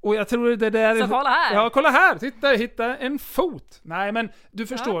 Och jag tror det där... Så kolla här! Ja, kolla här! Titta, hitta en fot! Nej, men du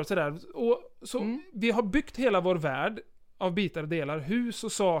förstår sådär. Och så vi har byggt hela vår värld av bitar och delar. Hus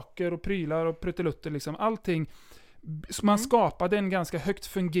och saker och prylar och pruttelutter liksom. Allting. Man skapade en ganska högt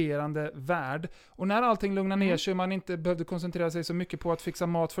fungerande värld. Och när allting lugnar ner sig och man inte behövde koncentrera sig så mycket på att fixa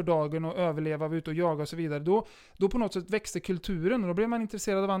mat för dagen och överleva, vara ute och jaga och så vidare. Då på något sätt växte kulturen och då blev man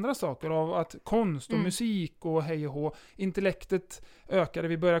intresserad av andra saker. Av att konst och musik och hej och hå. Intellektet ökade,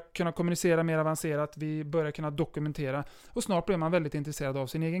 vi började kunna kommunicera mer avancerat, vi började kunna dokumentera. Och snart blev man väldigt intresserad av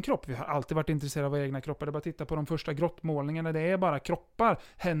sin egen kropp. Vi har alltid varit intresserade av våra egna kroppar. Det är bara att titta på de första grottmålningarna. Det är bara kroppar,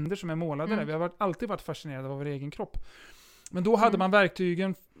 händer som är målade där. Vi har alltid varit fascinerade av vår egen kropp. Men då hade man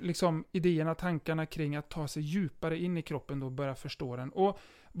verktygen, liksom idéerna, tankarna kring att ta sig djupare in i kroppen då och börja förstå den. Och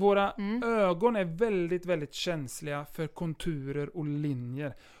våra ögon är väldigt, väldigt känsliga för konturer och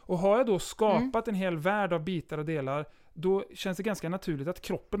linjer. Och har jag då skapat en hel värld av bitar och delar, då känns det ganska naturligt att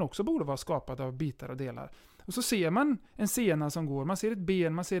kroppen också borde vara skapad av bitar och delar. Och så ser man en sena som går, man ser ett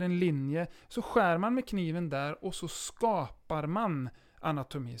ben, man ser en linje, så skär man med kniven där och så skapar man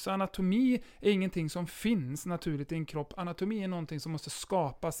anatomi. Så anatomi är ingenting som finns naturligt i en kropp. Anatomi är någonting som måste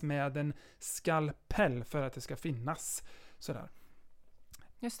skapas med en skalpell för att det ska finnas. Sådär.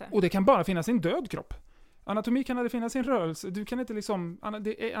 Just det. Och det kan bara finnas i en död kropp. Anatomi kan aldrig finnas i en rörelse. Du kan inte liksom,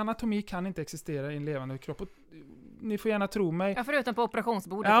 anatomi kan inte existera i en levande kropp. Och ni får gärna tro mig. Ja, förutom på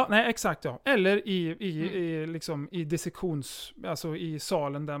operationsbordet. Ja, nej, exakt ja. Eller i dissektions, alltså i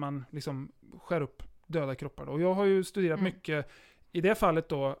salen där man liksom skär upp döda kroppar. Och jag har ju studerat mycket i det fallet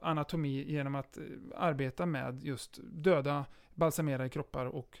då anatomi genom att arbeta med just döda balsamerade kroppar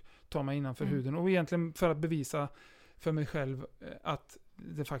och ta mig innanför huden. Och egentligen för att bevisa för mig själv att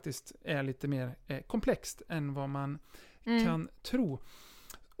det faktiskt är lite mer komplext än vad man kan tro.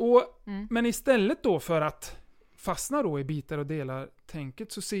 Och, men istället då för att fastna då i bitar och delar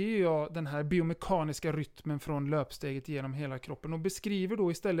tänket, så ser jag den här biomekaniska rytmen från löpsteget genom hela kroppen och beskriver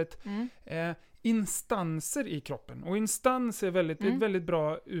då istället instanser i kroppen. Och instans är ett väldigt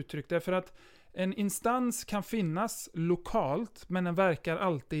bra uttryck, därför att en instans kan finnas lokalt, men den verkar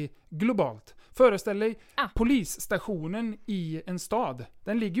alltid globalt. Föreställ dig polisstationen i en stad.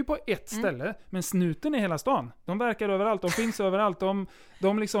 Den ligger ju på ett ställe, men snuten är hela stan. De verkar överallt, de finns överallt.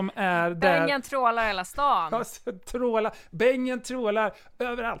 De liksom är där. Bängen trålar hela stan. Alltså, bängen trålar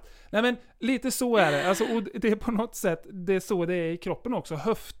överallt. Nej, men lite så är det. Alltså, och det är på något sätt det är så det är i kroppen också.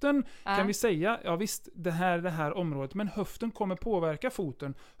 Höften kan vi säga, ja visst, det här området, men höften kommer påverka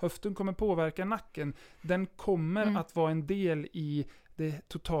foten. Höften kommer påverka nacken. Den kommer att vara en del i det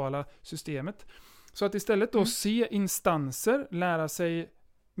totala systemet. Så att istället då se instanser, lära sig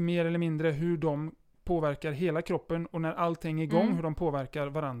mer eller mindre hur de påverkar hela kroppen och när allting är igång hur de påverkar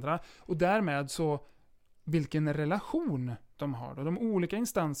varandra. Och därmed så vilken relation de har. Då. De olika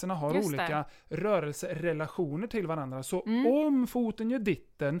instanserna har olika rörelserelationer till varandra. Så om foten gör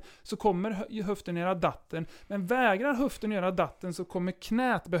ditten så kommer höften göra datten. Men vägrar höften göra datten så kommer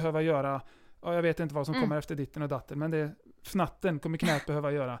knät behöva göra, jag vet inte vad som kommer efter ditten och datten, men det fnatten kommer knät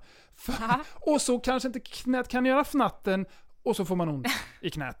behöva göra. Och så kanske inte knät kan göra fnatten och så får man ont i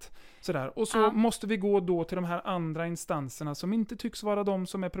knät. Sådär. Och så måste vi gå då till de här andra instanserna som inte tycks vara de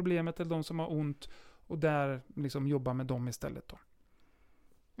som är problemet eller de som har ont, och där liksom jobba med dem istället då.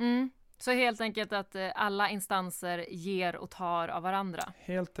 Så helt enkelt att alla instanser ger och tar av varandra.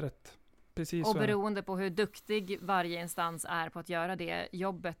 Helt rätt. Precis. Och beroende på hur duktig varje instans är på att göra det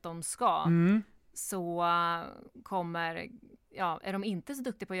jobbet de ska, så kommer, är de inte så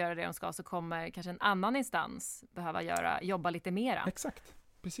duktiga på att göra det de ska, så kommer kanske en annan instans behöva jobba lite mera. Exakt,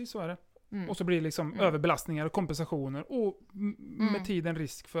 precis så är det. Och så blir det liksom överbelastningar och kompensationer och med tiden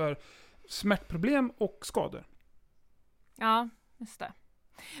risk för smärtproblem och skador. Ja, just det.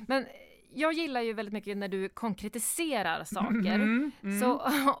 Men jag gillar ju väldigt mycket när du konkretiserar saker. Så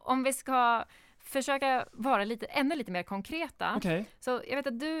om vi ska försöka vara ännu lite mer konkreta. Okay. Så jag vet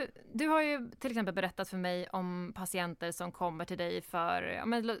att du har ju till exempel berättat för mig om patienter som kommer till dig för,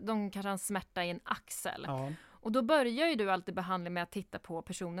 de kanske har en smärta i en axel. Ja. Och då börjar ju du alltid behandling med att titta på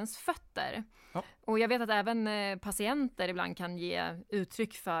personens fötter. Ja. Och jag vet att även patienter ibland kan ge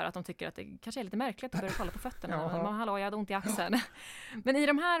uttryck för att de tycker att det kanske är lite märkligt att börja kolla på fötterna. Hallå, jag hade ont i axeln. Men i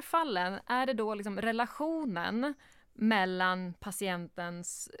de här fallen är det då liksom relationen mellan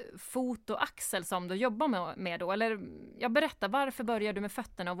patientens fot och axel som du jobbar med då? Eller jag berättar, varför börjar du med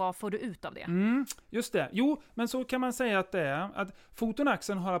fötterna och vad får du ut av det? Just det. Jo, men så kan man säga att det är. Att foten och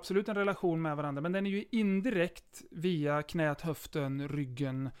axeln har absolut en relation med varandra, men den är ju indirekt via knät, höften,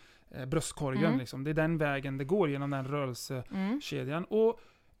 ryggen, bröstkorgen. Liksom. Det är den vägen det går genom den rörelsekedjan. Och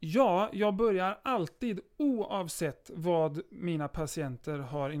Ja, jag börjar alltid, oavsett vad mina patienter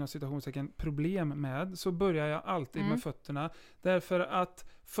har inom citationstecken problem med, så börjar jag alltid med fötterna. Därför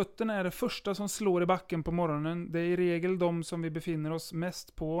att fötterna är det första som slår i backen på morgonen. Det är i regel de som vi befinner oss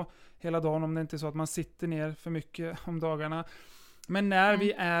mest på hela dagen, om det inte är så att man sitter ner för mycket om dagarna. Men när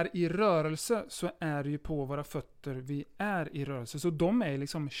vi är i rörelse så är det ju på våra fötter vi är i rörelse. Så de är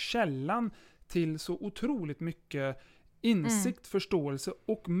liksom källan till så otroligt mycket insikt, förståelse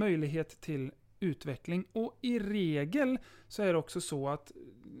och möjlighet till utveckling. Och i regel så är det också så att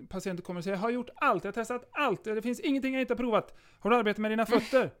patienter kommer att säga: jag har gjort allt, jag har testat allt, det finns ingenting jag inte har provat. Har du arbetat med dina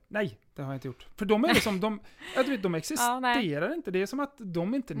fötter? Nej, det har jag inte gjort. För de är liksom, de existerar inte. Det är som att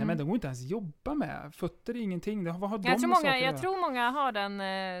de inte, nej men de går inte ens jobba med. Fötter är ingenting. Vad har jag tror många har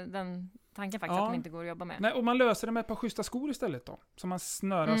den tanken faktiskt, att de inte går att jobba med. Nej, och man löser det med ett par schyssta skor istället då. Så man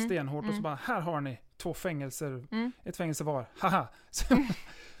snörar stenhårt och så bara, här har ni 2 fängelser, ett fängelse var. Haha.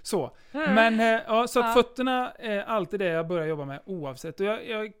 Så. Men så att fötterna är alltid det jag börjar jobba med oavsett. Och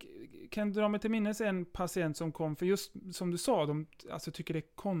jag kan dra mig till minnes en patient som kom, för just som du sa, de alltså tycker det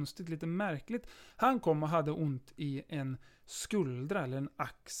är konstigt, lite märkligt. Han kom och hade ont i en skuldra eller en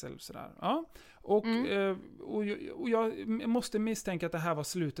axel sådär. Ja. Och jag måste misstänka att det här var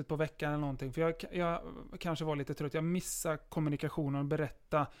slutet på veckan eller någonting, för jag kanske var lite trött. Jag missade kommunikationen och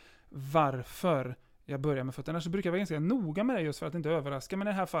berätta varför jag börjar med fötterna. Så brukar jag vara ganska noga med det just för att inte överraska. Men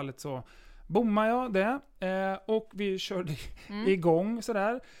i det här fallet så bommade jag det. Och vi körde igång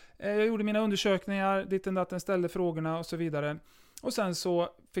sådär. Jag gjorde mina undersökningar, ditten datten, ställde frågorna och så vidare. Och sen så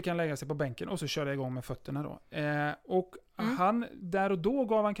fick han lägga sig på bänken och så körde jag igång med fötterna då. Och han, där och då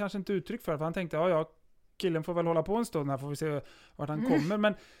gav han kanske inte uttryck för han tänkte, ja, killen får väl hålla på en stund här, får vi se vart han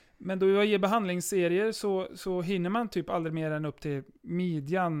kommer. Men då jag ger behandlingsserier så hinner man typ aldrig mer än upp till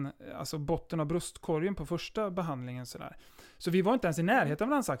midjan, alltså botten av bröstkorgen på första behandlingen sådär. Så vi var inte ens i närheten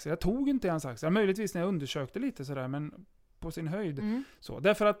av hans axel. Jag tog inte hans axel. Möjligtvis när jag undersökte lite sådär, men på sin höjd. Så,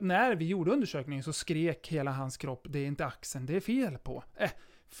 därför att när vi gjorde undersökningen så skrek hela hans kropp, det är inte axeln, det är fel på.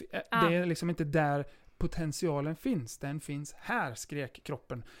 Det är liksom inte där potentialen finns. Den finns här, skrek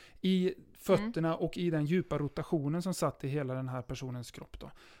kroppen. I fötterna och i den djupa rotationen som satt i hela den här personens kropp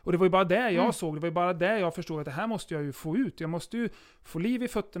då. Och det var ju bara det jag såg. Det var ju bara det jag förstod, att det här måste jag ju få ut. Jag måste ju få liv i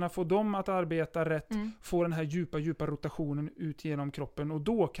fötterna, få dem att arbeta rätt, få den här djupa rotationen ut genom kroppen, och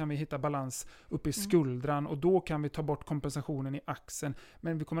då kan vi hitta balans uppe i skuldran, och då kan vi ta bort kompensationen i axeln.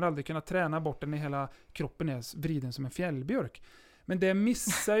 Men vi kommer aldrig kunna träna bort den, i hela kroppen är vriden som en fjällbjörk. Men det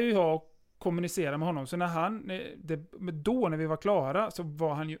missar ju jag kommunicera med honom. Så när vi var klara så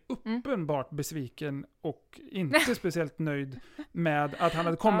var han ju uppenbart besviken och inte speciellt nöjd med att han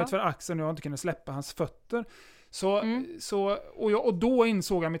hade kommit för axeln och jag inte kunde släppa hans fötter. Och då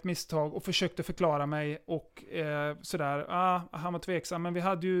insåg jag mitt misstag och försökte förklara mig och han var tveksam, men vi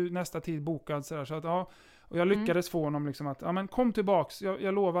hade ju nästa tid bokad sådär, så att och jag lyckades få honom liksom att men kom tillbaks,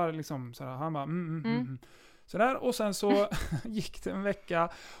 jag lovar liksom sådär. Han bara sådär, och sen så gick det en vecka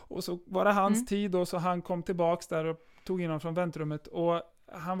och så var det hans tid, och så han kom tillbaks där och tog in honom från väntrummet, och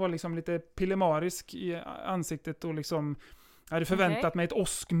han var liksom lite pillemarisk i ansiktet och liksom hade förväntat mig ett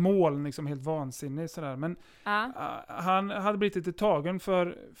åskmoln, liksom helt vansinnigt sådär, men han hade blivit lite tagen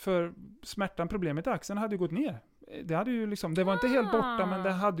för smärtan, problemet i axeln hade ju gått ner. Det hade ju liksom, det var inte helt borta, men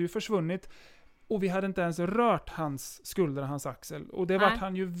det hade ju försvunnit. Och vi hade inte ens rört hans skuldra, hans axel. Och det var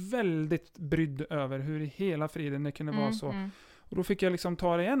han ju väldigt brydd över, hur i hela friden det kunde vara så. Och då fick jag liksom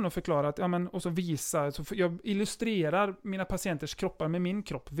ta det igen och förklara att, och så visa, så jag illustrerar mina patienters kroppar med min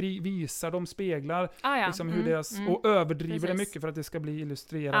kropp. Visar dem, speglar liksom hur deras, och överdriver det mycket för att det ska bli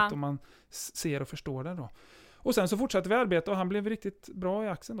illustrerat och man ser och förstår det då. Och sen så fortsatte vi arbeta och han blev riktigt bra i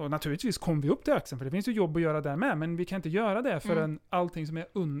axeln då. Naturligtvis kom vi upp till axeln, för det finns ju jobb att göra där med, men vi kan inte göra det förrän allting som är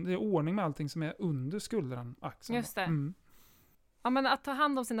under, ordning med allting som är under skuldran, axeln. Just det. Ja, men att ta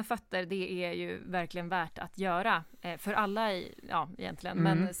hand om sina fötter, det är ju verkligen värt att göra för alla egentligen,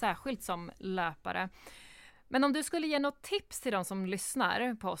 men särskilt som löpare. Men om du skulle ge något tips till de som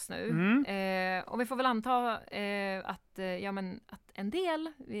lyssnar på oss nu, och vi får väl anta att en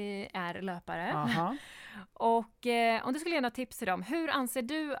del är löpare. Och om du skulle ge något tips till dem, hur anser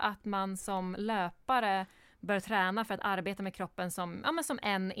du att man som löpare bör träna för att arbeta med kroppen som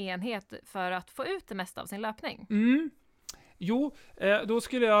en enhet för att få ut det mesta av sin löpning? Jo, då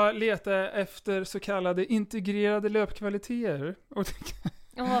skulle jag leta efter så kallade integrerade löpkvaliteter.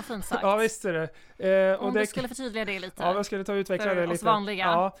 Vad fint sagt. Ja, visst är det. Om du skulle förtydliga det lite. Ja, jag skulle ta och utveckla det lite. För oss vanliga.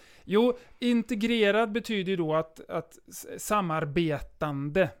 Ja. Jo, integrerad betyder ju då att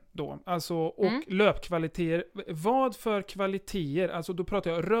samarbetande då. Alltså, och löpkvaliteter. Vad för kvaliteter? Alltså då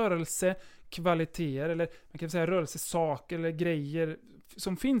pratar jag rörelsekvaliteter, eller man kan säga rörelsesaker eller grejer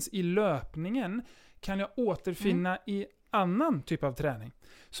som finns i löpningen kan jag återfinna i annan typ av träning.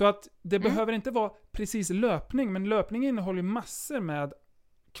 Så att det behöver inte vara precis löpning, men löpning innehåller massor med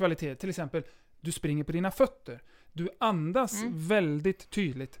kvalitet. Till exempel, du springer på dina fötter. Du andas väldigt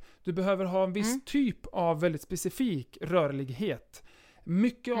tydligt. Du behöver ha en viss typ av väldigt specifik rörlighet.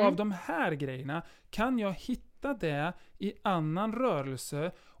 Mycket av de här grejerna kan jag hitta det i annan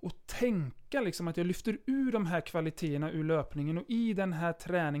rörelse och tänka liksom att jag lyfter ur de här kvaliteterna ur löpningen, och i den här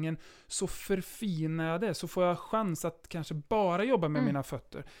träningen så förfinar jag det, så får jag chans att kanske bara jobba med mina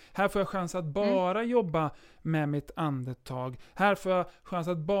fötter. Här får jag chans att bara jobba med mitt andetag. Här får jag chans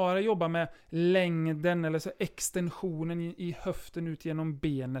att bara jobba med längden eller så extensionen i höften ut genom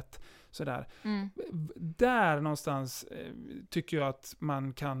benet. Sådär. Där någonstans tycker jag att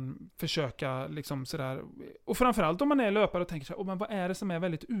man kan försöka liksom sådär, och framförallt om man är löpare och tänker så här, men vad är det som är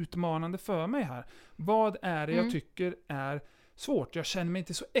väldigt utmanande för mig här? Vad är det jag tycker är svårt? Jag känner mig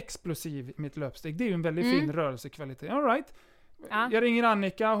inte så explosiv i mitt löpsteg. Det är ju en väldigt fin rörelsekvalitet. All right. Jag ringer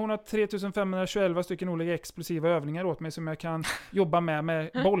Annika, hon har 3521 stycken olika explosiva övningar åt mig som jag kan jobba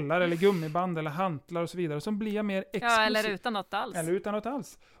med bollar eller gummiband eller hantlar och så vidare. Så blir jag mer explosiv. Ja, eller utan något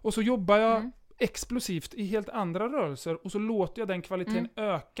alls. Och så jobbar jag explosivt i helt andra rörelser, och så låter jag den kvaliteten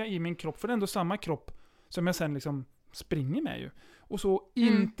öka i min kropp, för det är ändå samma kropp som jag sen liksom springer med ju. Och så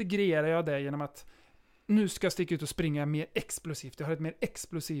integrerar jag det genom att nu ska jag sticka ut och springa mer explosivt. Jag har ett mer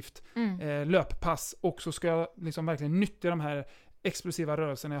explosivt löppass, och så ska jag liksom verkligen nyttja de här explosiva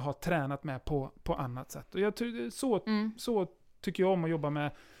rörelserna jag har tränat med på annat sätt. Och så tycker jag om att jobba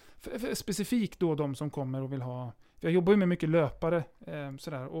med specifikt då de som kommer och vill ha. Jag jobbar ju med mycket löpare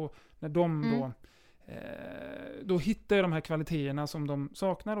sådär, och när de då hittar jag de här kvaliteterna som de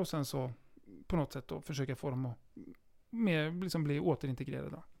saknar, och sen så på något sätt då försöka få dem att mer liksom bli återintegrerade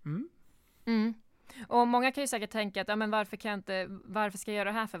då. Och många kan ju säkert tänka att men varför ska jag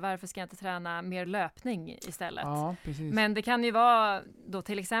göra det här, för varför ska jag inte träna mer löpning istället? Ja, precis. Men det kan ju vara då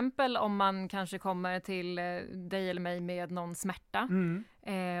till exempel om man kanske kommer till dig eller mig med någon smärta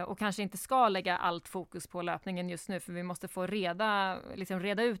och kanske inte ska lägga allt fokus på löpningen just nu, för vi måste få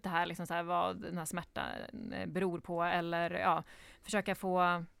reda ut det här, liksom så här, vad den här smärtan beror på, eller försöka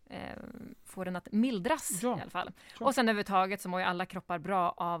få den att mildras i alla fall. Ja. Och sen överhuvudtaget så mår ju alla kroppar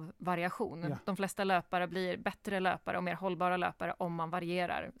bra av variation. Ja. De flesta löpare blir bättre löpare och mer hållbara löpare om man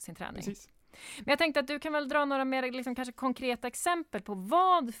varierar sin träning. Precis. Men jag tänkte att du kan väl dra några mer liksom, kanske konkreta exempel på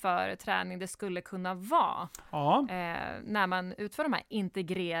vad för träning det skulle kunna vara när man utför de här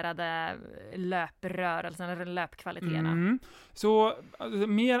integrerade löprörelserna eller löpkvaliteterna. Så alltså,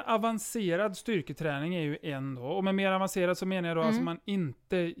 mer avancerad styrketräning är ju en då. Och med mer avancerad så menar jag då alltså man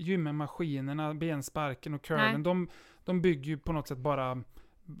inte gymmar maskinerna, bensparken och curlen. De bygger ju på något sätt bara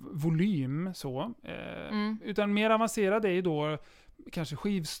volym så. Utan mer avancerad är ju då kanske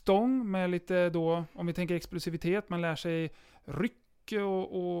skivstång med lite då, om vi tänker explosivitet, man lär sig ryck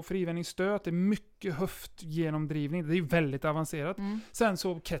och frivändningsstöt, det är mycket höftgenomdrivning, det är väldigt avancerat. Sen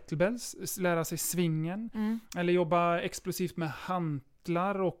så kettlebells, lära sig svingen, eller jobba explosivt med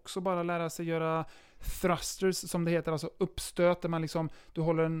hantlar också, bara lära sig göra thrusters som det heter, alltså uppstöt där man liksom, du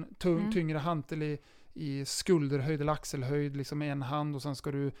håller en tyngre hantel i skulderhöjd eller axelhöjd liksom med en hand, och sen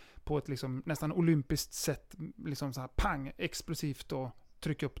ska du på ett liksom nästan olympiskt sätt liksom så här pang explosivt och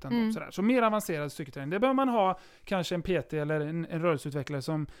trycka upp den då, sådär. Så mer avancerad styrketräning. Det behöver man ha kanske en PT eller en rörelseutvecklare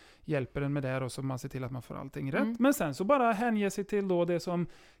som hjälper en med det, och så man ser till att man får allting rätt. Men sen så bara hänge sig till då det som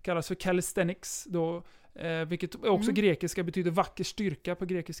kallas för calisthenics då, vilket också grekiska betyder vacker styrka på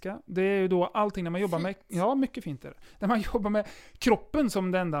grekiska. Det är ju då allting när man jobbar med, mycket fint är det. När man jobbar med kroppen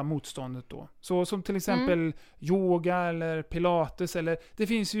som det enda motståndet då. Så som till exempel yoga eller pilates, eller det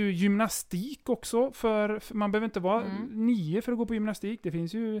finns ju gymnastik också, för man behöver inte vara 9 för att gå på gymnastik. Det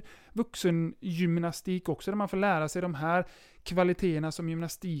finns ju vuxengymnastik också där man får lära sig de här kvaliteterna som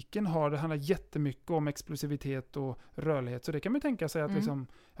gymnastiken har. Det handlar jättemycket om explosivitet och rörlighet. Så det kan man tänka sig att liksom,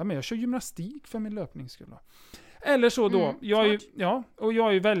 men jag kör gymnastik för min löpningsskull. Eller så då, jag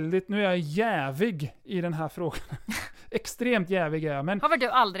är ju väldigt, nu är jag jävig i den här frågan. Extremt jävig är jag. Men, har väl du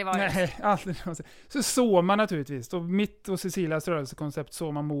aldrig varit? Nej, aldrig. Så Soma naturligtvis. Och mitt och Cecilias rörelsekoncept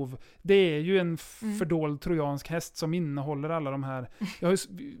Soma Move, det är ju en fördold trojansk häst som innehåller alla de här.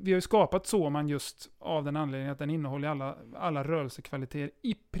 Vi har ju skapat Soman just av den anledningen att den innehåller alla rörelsekvaliteter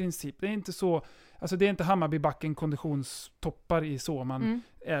i princip. Det är inte så, alltså det är inte Hammarbybacken konditionstoppar i Soman,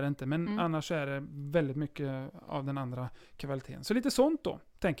 är det inte. Men annars är det väldigt mycket av den andra kvaliteten. Så lite sånt då,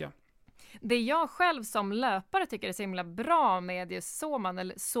 tänker jag. Det jag själv som löpare tycker är så himla bra med just Soman,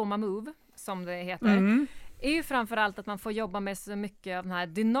 eller Soma Move som det heter, är ju framförallt att man får jobba med så mycket av den här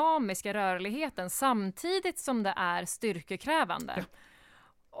dynamiska rörligheten samtidigt som det är styrkekrävande. Ja.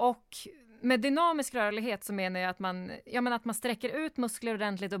 Och med dynamisk rörlighet så menar jag att man sträcker ut muskler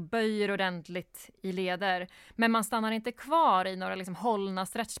ordentligt och böjer ordentligt i leder. Men man stannar inte kvar i några liksom hållna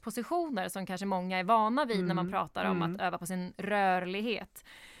stretchpositioner som kanske många är vana vid när man pratar om att öva på sin rörlighet.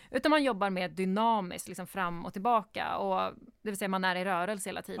 Utan man jobbar mer dynamiskt, liksom fram och tillbaka. Och, det vill säga man är i rörelse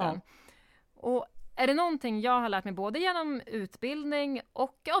hela tiden. Ja. Och är det någonting jag har lärt mig både genom utbildning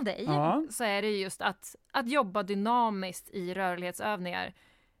och av dig, så är det just att jobba dynamiskt i rörlighetsövningar.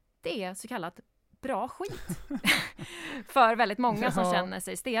 Det är så kallat bra skit för väldigt många som känner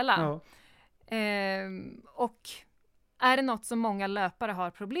sig stela. Ja. Och är det något som många löpare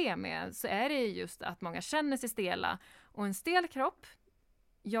har problem med, så är det just att många känner sig stela. Och en stel kropp,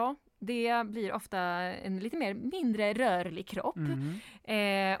 ja, det blir ofta en lite mindre rörlig kropp.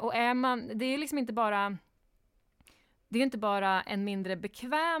 Och det är liksom inte bara en mindre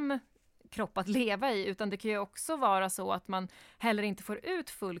bekväm kropp att leva i, utan det kan ju också vara så att man heller inte får ut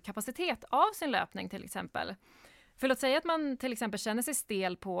full kapacitet av sin löpning till exempel. För låt säga att man till exempel känner sig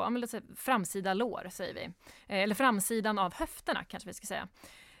stel på framsida lår, säger vi. Eller framsidan av höfterna kanske vi ska säga.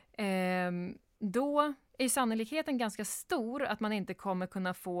 Då är sannolikheten ganska stor att man inte kommer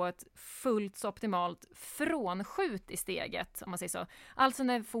kunna få ett fullt så optimalt frånskjut i steget, om man säger så. Alltså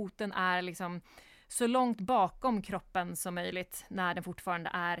när foten är liksom så långt bakom kroppen som möjligt när den fortfarande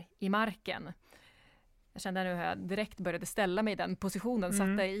är i marken. Jag kände nu hur jag direkt började ställa mig i den positionen,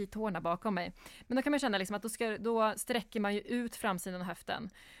 satte i tårna bakom mig. Men då kan man känna liksom att då sträcker man ju ut framsidan av höften.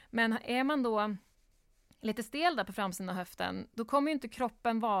 Men är man då lite stel där på framsidan av höften, då kommer ju inte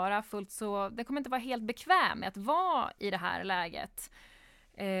kroppen vara den kommer inte vara helt bekväm med att vara i det här läget.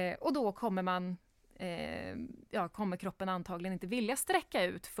 Och då kommer kommer kroppen antagligen inte vilja sträcka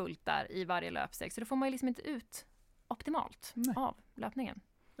ut fullt där i varje löpsteg. Så då får man ju liksom inte ut optimalt av löpningen.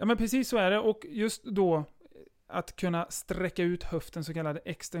 Ja, men precis så är det. Och just då att kunna sträcka ut höften, så kallad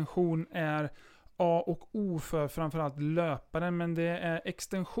extension, är A och O för framförallt löparen. Men det är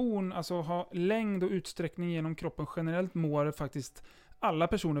extension, alltså ha längd och utsträckning genom kroppen generellt, mår faktiskt alla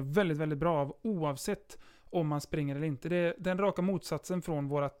personer väldigt, väldigt bra av, oavsett om man springer eller inte. Det är den raka motsatsen från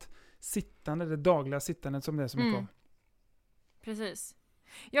vårat sittande, det dagliga sittandet som det är så mycket av. Precis.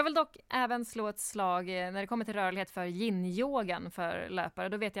 Jag vill dock även slå ett slag när det kommer till rörlighet för yin-yogan för löpare.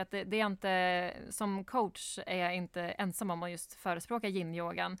 Då vet jag att det är inte, som coach är jag inte ensam om att just förespråka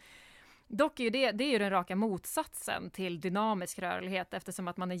yin-yogan. Dock är ju det är ju den raka motsatsen till dynamisk rörlighet, eftersom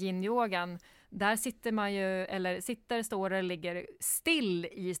att man i yin-yogan, där sitter man ju, eller sitter, står eller ligger still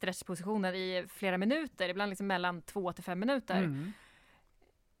i stretchpositioner i flera minuter, ibland liksom mellan 2 till 5 minuter.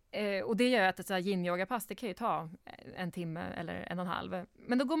 Och det gör att ett yin-yoga-pass, det kan ju ta 1 timme eller 1,5.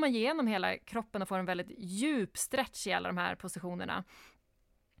 Men då går man igenom hela kroppen och får en väldigt djup stretch i alla de här positionerna.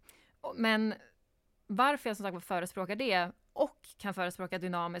 Men varför jag som sagt förespråkar det och kan förespråka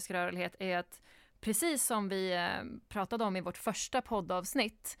dynamisk rörlighet är att precis som vi pratade om i vårt första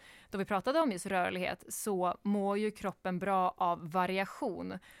poddavsnitt, då vi pratade om just rörlighet, så mår ju kroppen bra av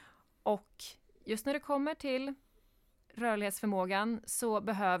variation. Och just när det kommer till rörlighetsförmågan så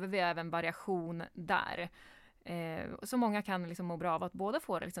behöver vi även variation där. Så många kan liksom må bra av att både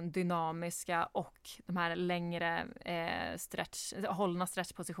få liksom dynamiska och de här längre hållna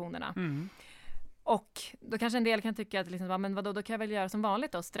stretchpositionerna. Och då kanske en del kan tycka att liksom, men vadå, då kan jag väl göra som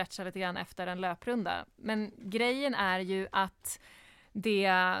vanligt och stretcha lite grann efter en löprunda. Men grejen är ju att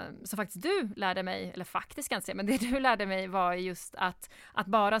det som faktiskt du lärde mig, eller faktiskt kan jag säga, men det du lärde mig var just att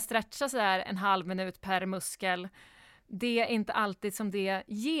bara stretcha så där 1/2 minut per muskel, det är inte alltid som det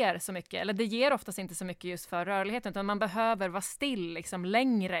ger så mycket, eller det ger oftast inte så mycket just för rörligheten, utan man behöver vara still liksom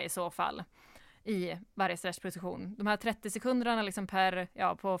längre i så fall i varje stretchposition. De här 30 sekunderna liksom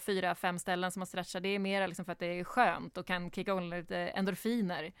på 4-5 ställen som man stretchar, det är mer liksom för att det är skönt och kan kicka igång lite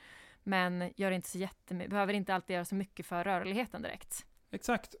endorfiner. Men behöver inte alltid göra så mycket för rörligheten direkt.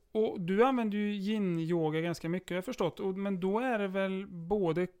 Exakt. Och du använder ju yin-yoga ganska mycket, jag har förstått. Men då är det väl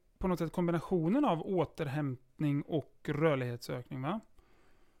både på något sätt kombinationen av återhämtning och rörlighetsökning, va?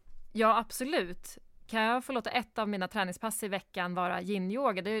 Ja, absolut. Kan jag få låta ett av mina träningspass i veckan vara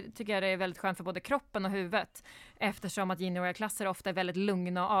yin-yoga? Det tycker jag är väldigt skönt för både kroppen och huvudet. Eftersom att yin-yoga-klasser ofta är väldigt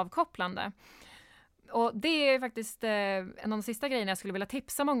lugna och avkopplande. Och det är faktiskt en av de sista grejerna jag skulle vilja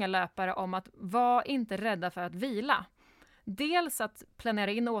tipsa många löpare om, att vara inte rädda för att vila. Dels att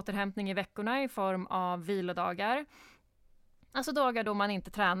planera in återhämtning i veckorna i form av vilodagar. Alltså dagar då man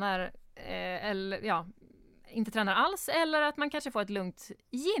inte tränar inte tränar alls, eller att man kanske får ett lugnt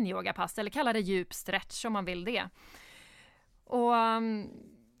yin-yoga-pass eller kallar det djup stretch om man vill det. Och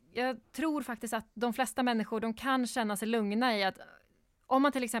jag tror faktiskt att de flesta människor, de kan känna sig lugna i att om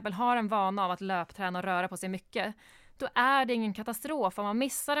man till exempel har en vana av att löpträna och röra på sig mycket, då är det ingen katastrof om man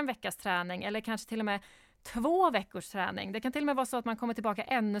missar en veckas träning eller kanske till och med 2 veckors träning. Det kan till och med vara så att man kommer tillbaka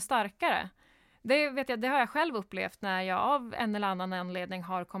ännu starkare. Det har jag själv upplevt när jag av en eller annan anledning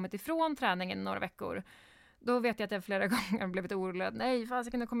har kommit ifrån träningen några veckor. Då vet jag att jag flera gånger blivit orolig. Nej,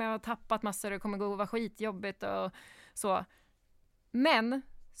 fasiken, nu kommer jag ha tappat massor. Det kommer gå och vara skitjobbigt och så. Men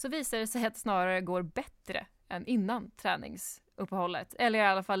så visar det sig att det snarare går bättre än innan träningsuppehållet. Eller i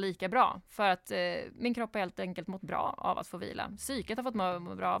alla fall lika bra. För att min kropp har helt enkelt mått bra av att få vila. Psyket har fått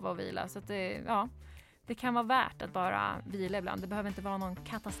må bra av att vila. Så att det kan vara värt att bara vila ibland. Det behöver inte vara någon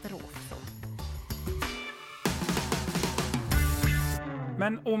katastrof så.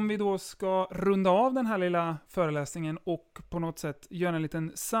 Men om vi då ska runda av den här lilla föreläsningen och på något sätt göra en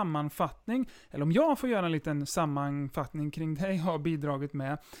liten sammanfattning, eller om jag får göra en liten sammanfattning kring det jag har bidragit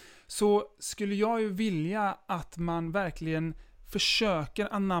med, så skulle jag ju vilja att man verkligen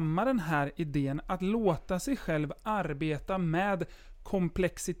försöker anamma den här idén att låta sig själv arbeta med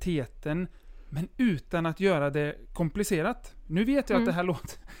komplexiteten men utan att göra det komplicerat. Nu vet jag att det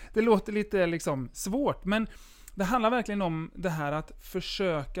här låter lite liksom svårt, men det handlar verkligen om det här att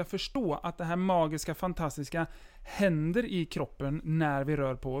försöka förstå att det här magiska, fantastiska händer i kroppen när vi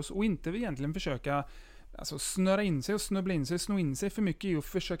rör på oss och inte egentligen försöka snöra in sig och snubbla in sig, sno in sig för mycket i och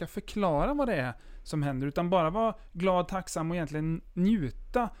försöka förklara vad det är som händer, utan bara vara glad, tacksam och egentligen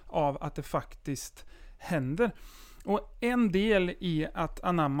njuta av att det faktiskt händer. Och en del i att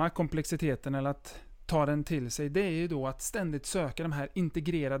anamma komplexiteten eller att ta den till sig, det är ju då att ständigt söka de här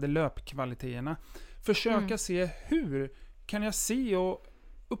integrerade löpkvaliteterna. Försöka se hur kan jag se och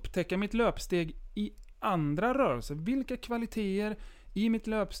upptäcka mitt löpsteg i andra rörelser. Vilka kvaliteter i mitt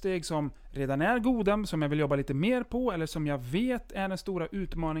löpsteg som redan är goda, som jag vill jobba lite mer på eller som jag vet är den stora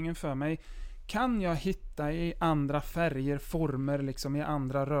utmaningen för mig, kan jag hitta i andra färger, former, liksom i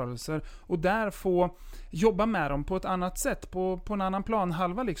andra rörelser och där få jobba med dem på ett annat sätt, på en annan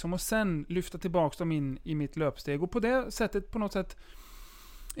planhalva liksom, och sen lyfta tillbaka dem in i mitt löpsteg och på det sättet på något sätt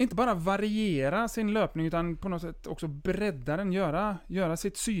inte bara variera sin löpning utan på något sätt också bredda den, göra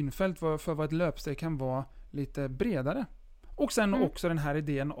sitt synfält för vad ett löpsteg kan vara lite bredare. Och sen också den här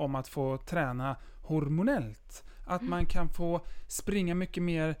idén om att få träna hormonellt. Att man kan få springa mycket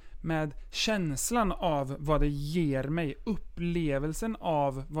mer med känslan av vad det ger mig, upplevelsen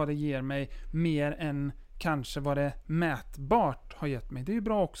av vad det ger mig mer än kanske vad det mätbart har gett mig. Det är ju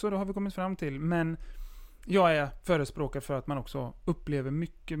bra också, det har vi kommit fram till, men jag är förespråkare för att man också upplever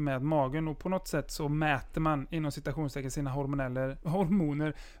mycket med magen och på något sätt så mäter man inom citationstecken sina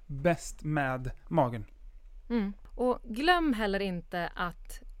hormoner bäst med magen. Och glöm heller inte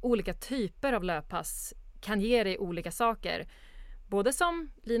att olika typer av löppass kan ge dig olika saker. Både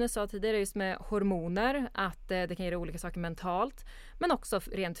som Linus sa tidigare just med hormoner, att det kan ge dig olika saker mentalt, men också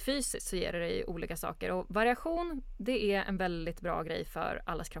rent fysiskt så ger det dig olika saker. Och variation, det är en väldigt bra grej för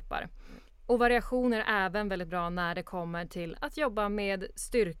allas kroppar. Och variation är även väldigt bra när det kommer till att jobba med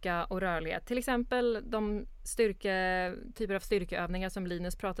styrka och rörlighet. Till exempel de typer av styrkeövningar som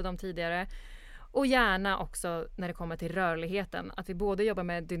Linus pratade om tidigare. Och gärna också när det kommer till rörligheten. Att vi både jobbar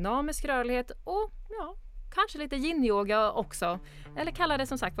med dynamisk rörlighet och kanske lite yin-yoga också. Eller kalla det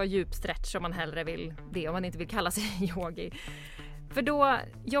som sagt var djupstretch om man hellre vill det, om man inte vill kalla sig yogi. För då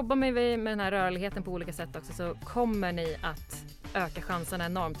jobbar vi med den här rörligheten på olika sätt också, så kommer ni att öka chanserna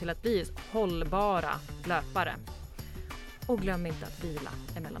enormt till att bli hållbara löpare. Och glöm inte att vila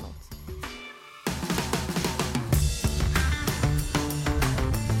emellanåt.